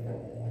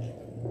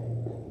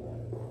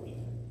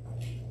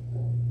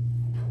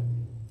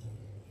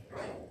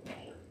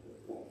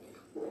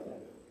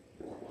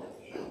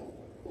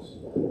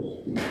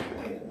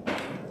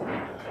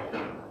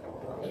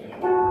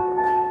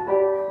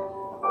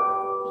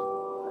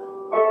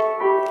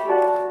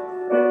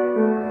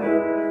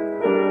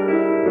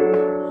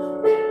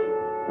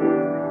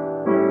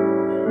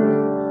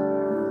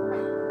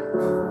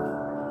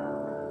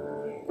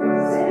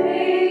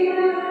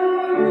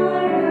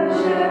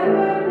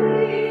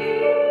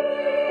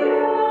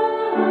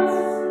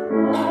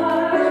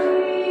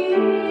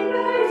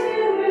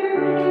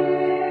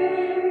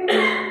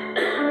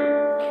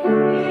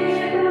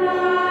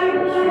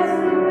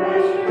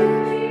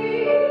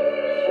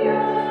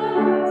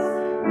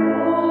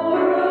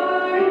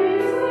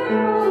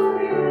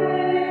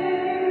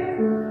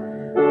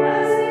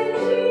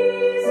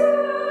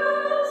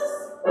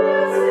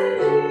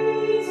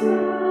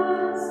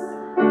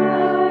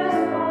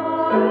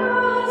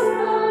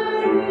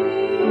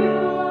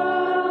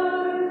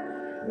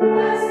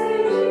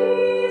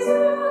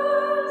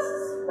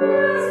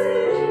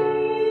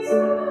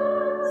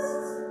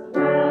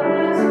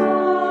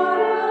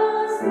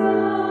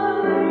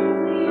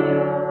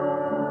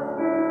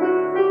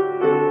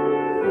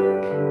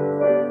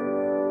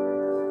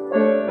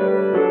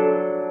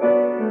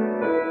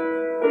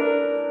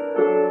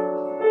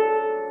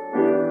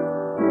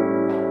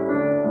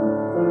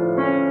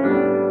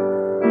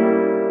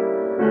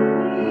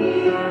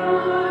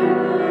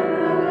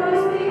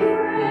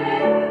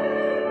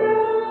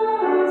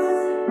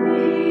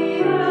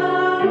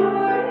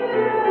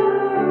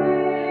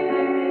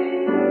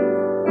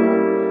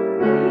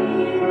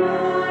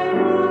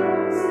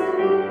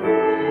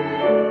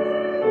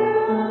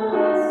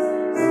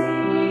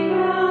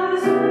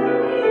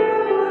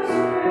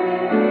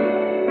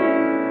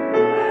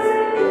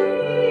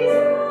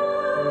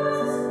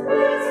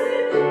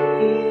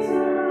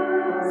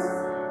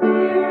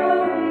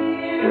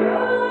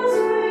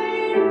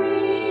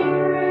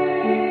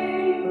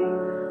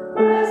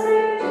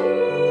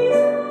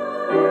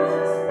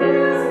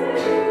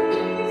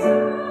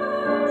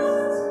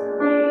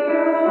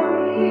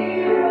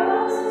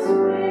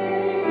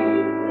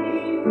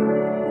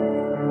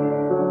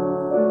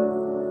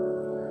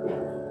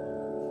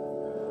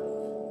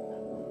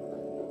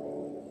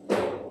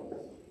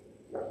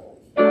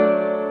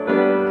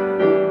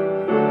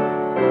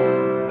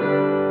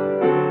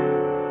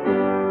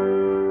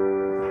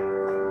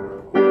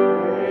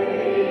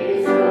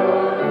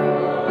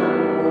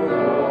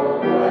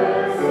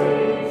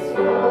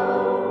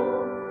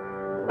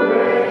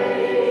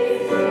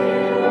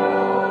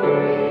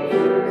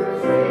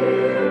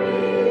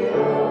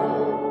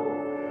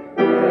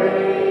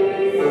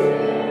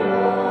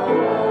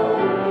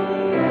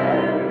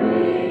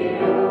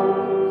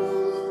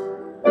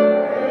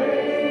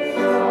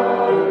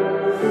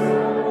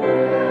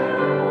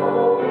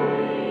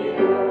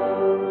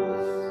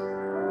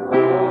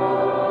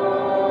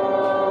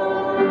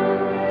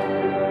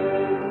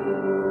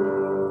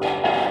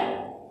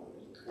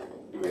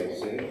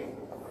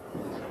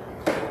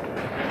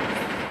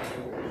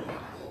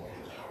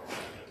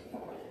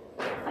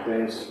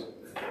 Friends,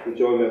 we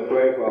join in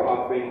prayer for our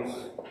offerings,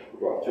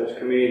 for our church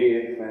community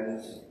and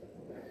friends.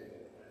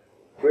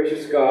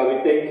 Gracious God,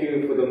 we thank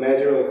you for the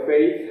measure of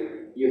faith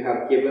you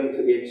have given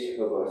to each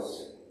of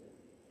us.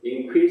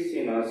 Increase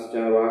in us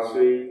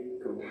generosity,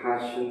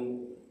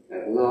 compassion,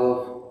 and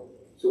love,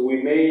 so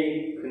we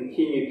may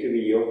continue to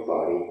be your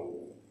body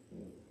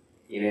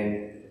in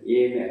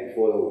and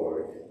for the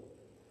world.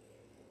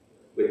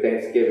 With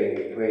thanksgiving,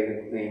 we pray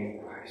in the name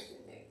of Christ.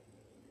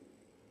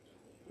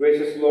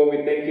 Gracious Lord,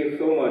 we thank you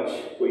so much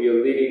for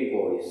your leading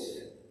voice,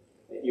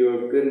 and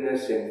your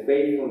goodness and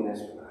faithfulness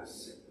for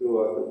us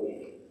throughout the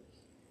week.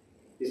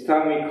 This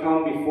time we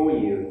come before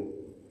you,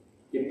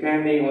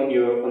 depending on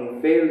your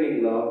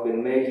unfailing love and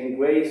amazing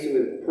grace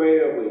with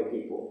prayer of your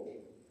people.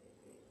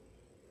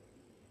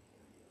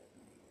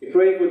 We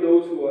pray for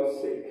those who are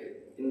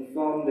sick,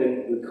 infirm,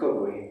 and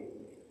recovering.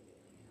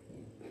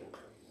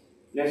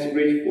 Nancy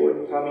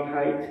Bridgeford, Tommy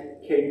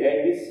Height, Kate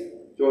Davis,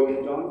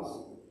 Jordan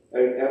Johns,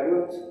 Eric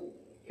Everett,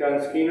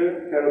 Karen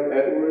Skinner, Harold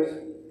Edwards,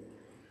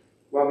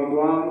 Robbie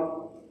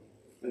Brown,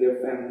 and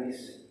their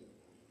families.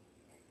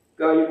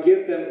 God, you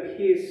give them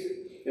peace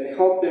and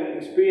help them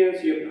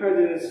experience your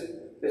presence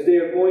as they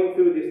are going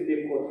through this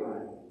difficult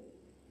time.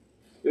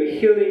 Your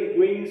healing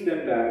brings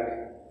them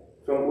back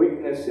from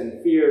weakness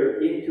and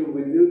fear into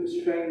renewed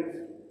strength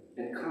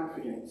and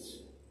confidence.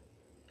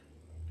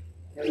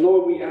 And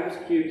Lord, we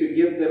ask you to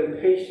give them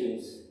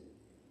patience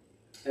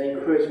and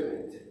encouragement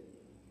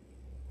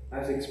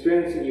as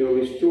experiencing your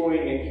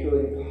restoring and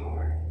healing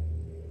power.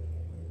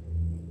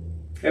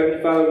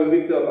 Heavenly Father, we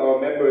lift up our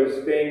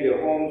members staying in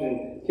their homes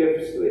and care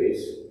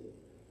facilities.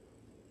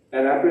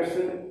 Ann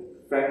Apperson,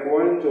 Frank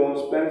Warren,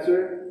 Joan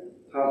Spencer,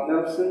 Tom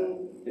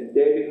Nelson, and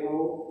David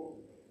Ho.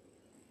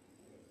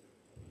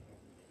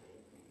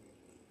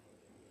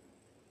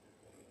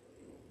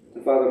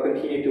 And Father,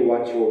 continue to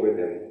watch over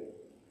them.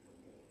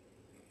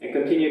 And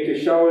continue to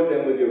shower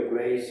them with your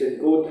grace and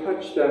go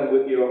touch them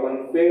with your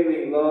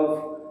unfailing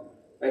love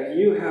as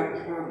you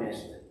have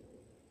promised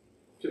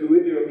to be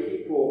with your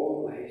people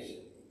always.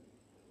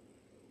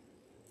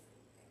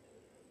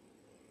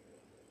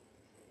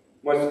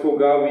 Merciful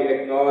God, we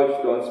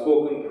acknowledge the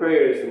unspoken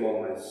prayers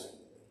among us,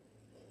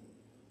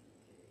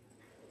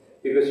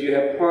 because you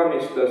have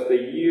promised us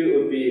that you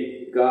would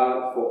be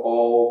God for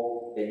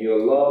all and your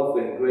love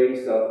and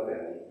grace of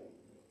them.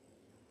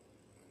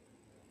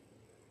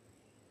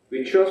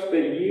 We trust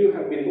that you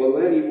have been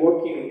already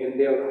working in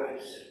their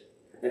lives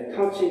and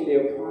touching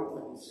their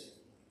problems.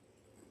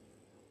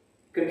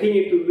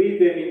 Continue to lead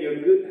them in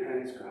your good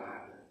hands, God.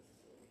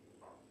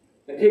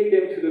 And take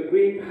them to the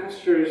green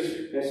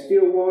pastures and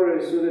still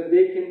waters so that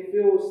they can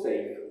feel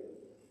safe.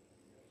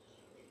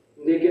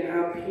 And they can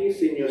have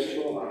peace in your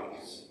strong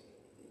arms.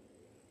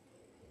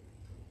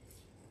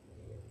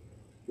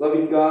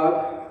 Loving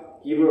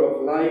God, giver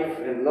of life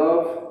and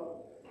love,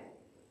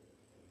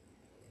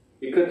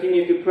 we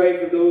continue to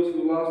pray for those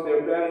who lost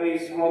their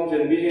families, homes,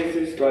 and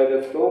businesses by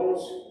the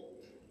storms.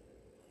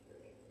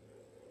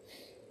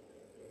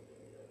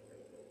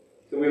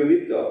 So we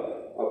lift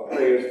up our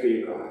prayers to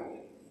you, God.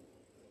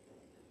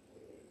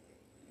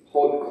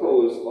 Hold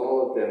close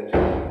all of them to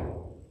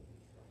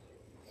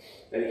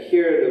you. And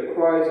hear the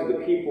cries of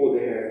the people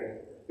there.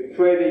 We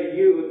pray that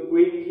you would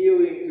bring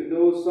healing to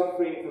those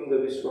suffering from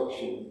the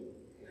destruction,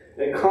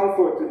 and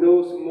comfort to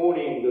those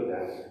mourning the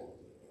death.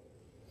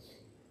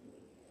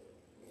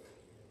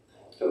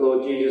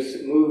 Lord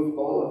Jesus, move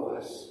all of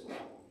us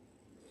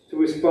to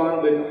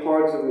respond with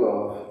hearts of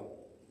love,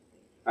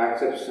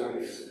 acts of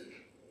service,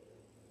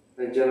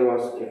 and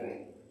generous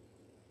giving.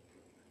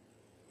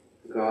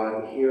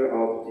 God, hear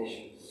our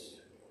petitions.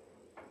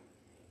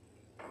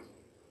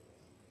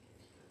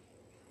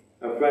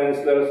 Our friends,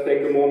 let us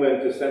take a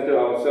moment to center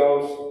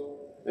ourselves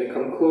and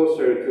come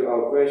closer to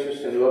our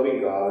gracious and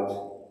loving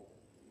God,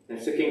 and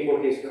seeking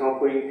for his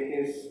comforting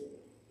peace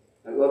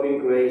and loving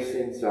grace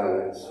in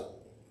silence.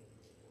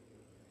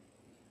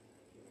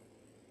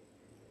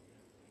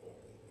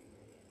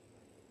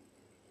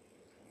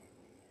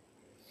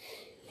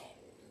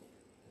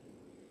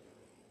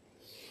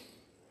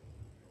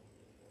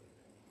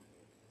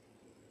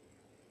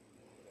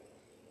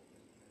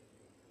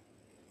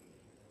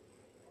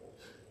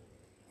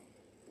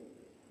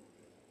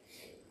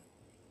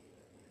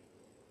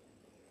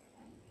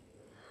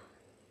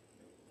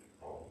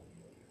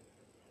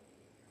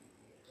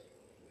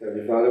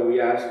 Heavenly Father,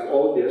 we ask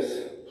all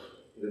this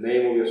in the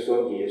name of your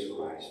Son, Jesus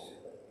Christ.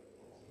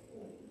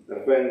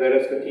 Now, friend, let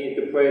us continue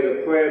to pray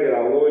the prayer that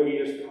our Lord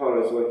Jesus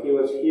taught us when he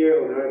was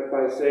here on earth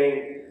by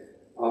saying,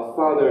 Our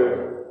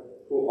Father,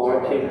 who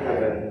art in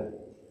heaven,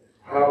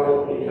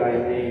 hallowed be thy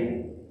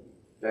name.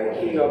 Thy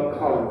kingdom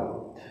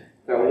come,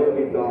 thy will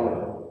be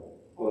done,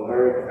 on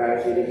earth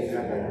as it is in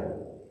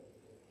heaven.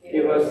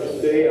 Give us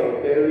this day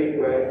our daily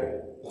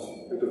bread,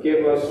 and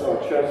forgive us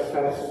our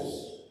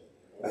trespasses,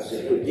 as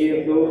we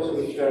forgive those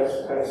who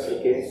trespass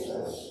against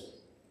us.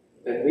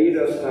 And lead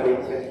us not in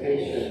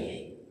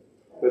temptation,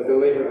 but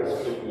deliver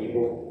us from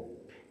evil.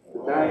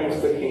 For thine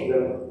is the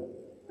kingdom,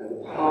 and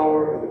the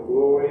power, and the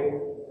glory,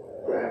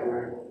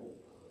 forever.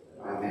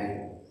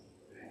 Amen.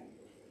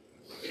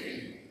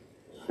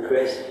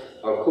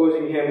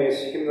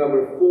 is hymn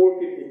number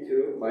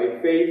 452,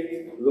 My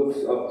Faith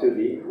Looks Up to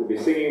Thee. We'll be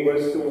singing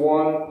verses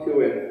 1,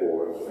 2, and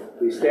 4.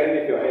 Please stand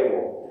if you're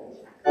able.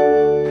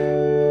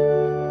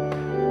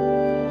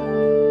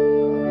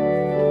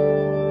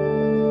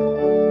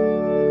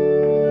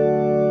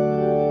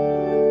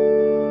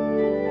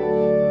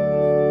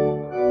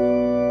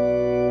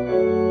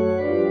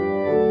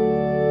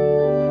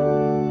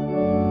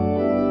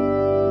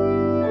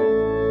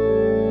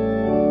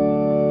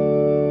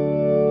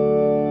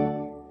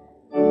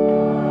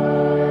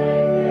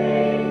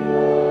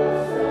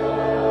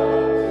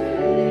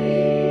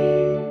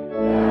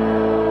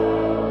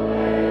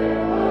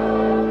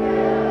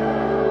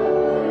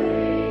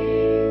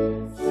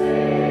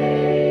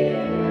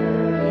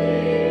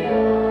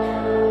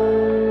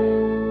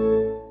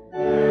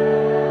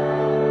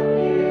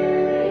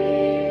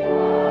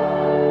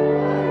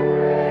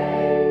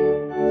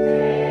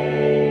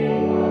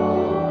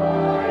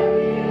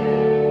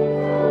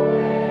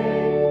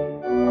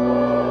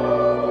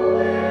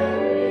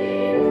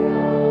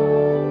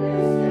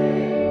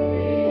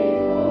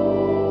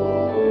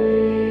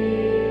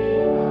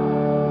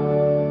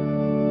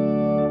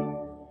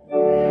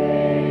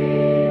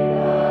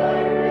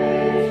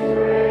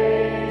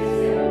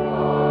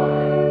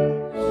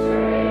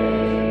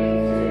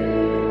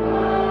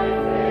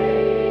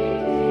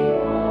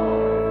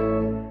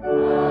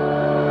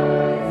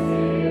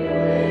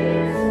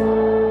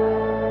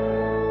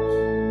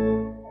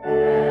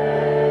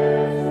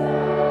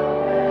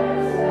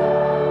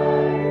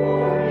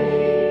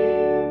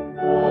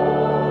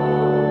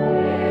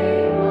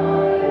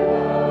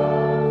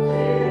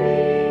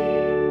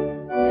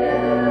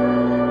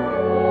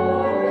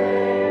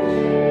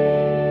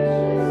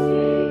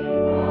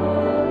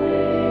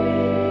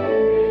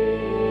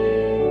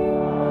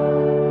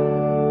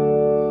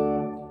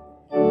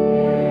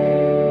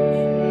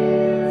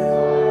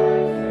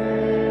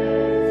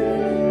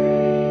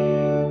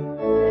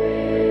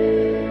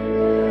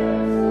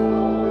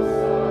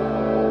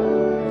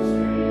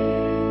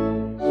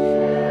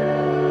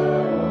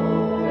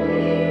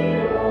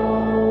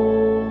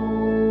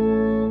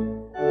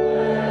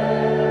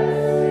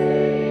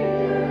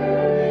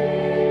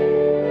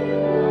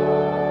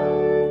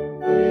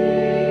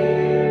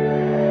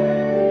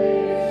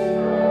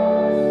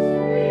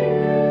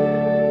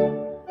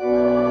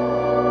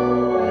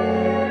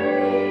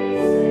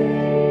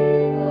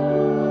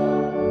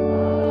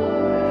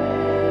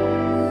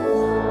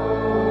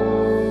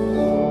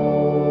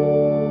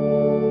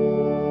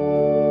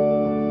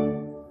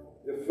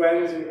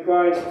 Friends in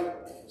Christ,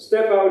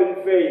 step out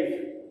in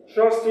faith,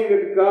 trusting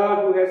that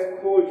God who has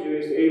called you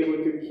is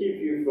able to keep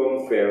you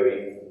from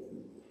failing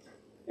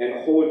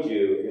and hold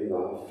you in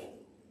love.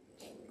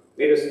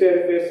 May the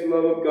steadfast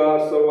love of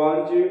God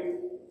surround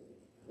you,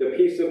 the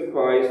peace of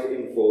Christ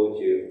enfold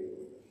you,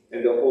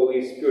 and the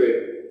Holy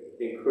Spirit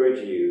encourage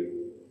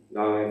you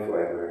now and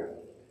forever.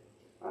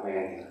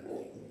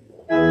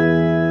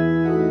 Amen.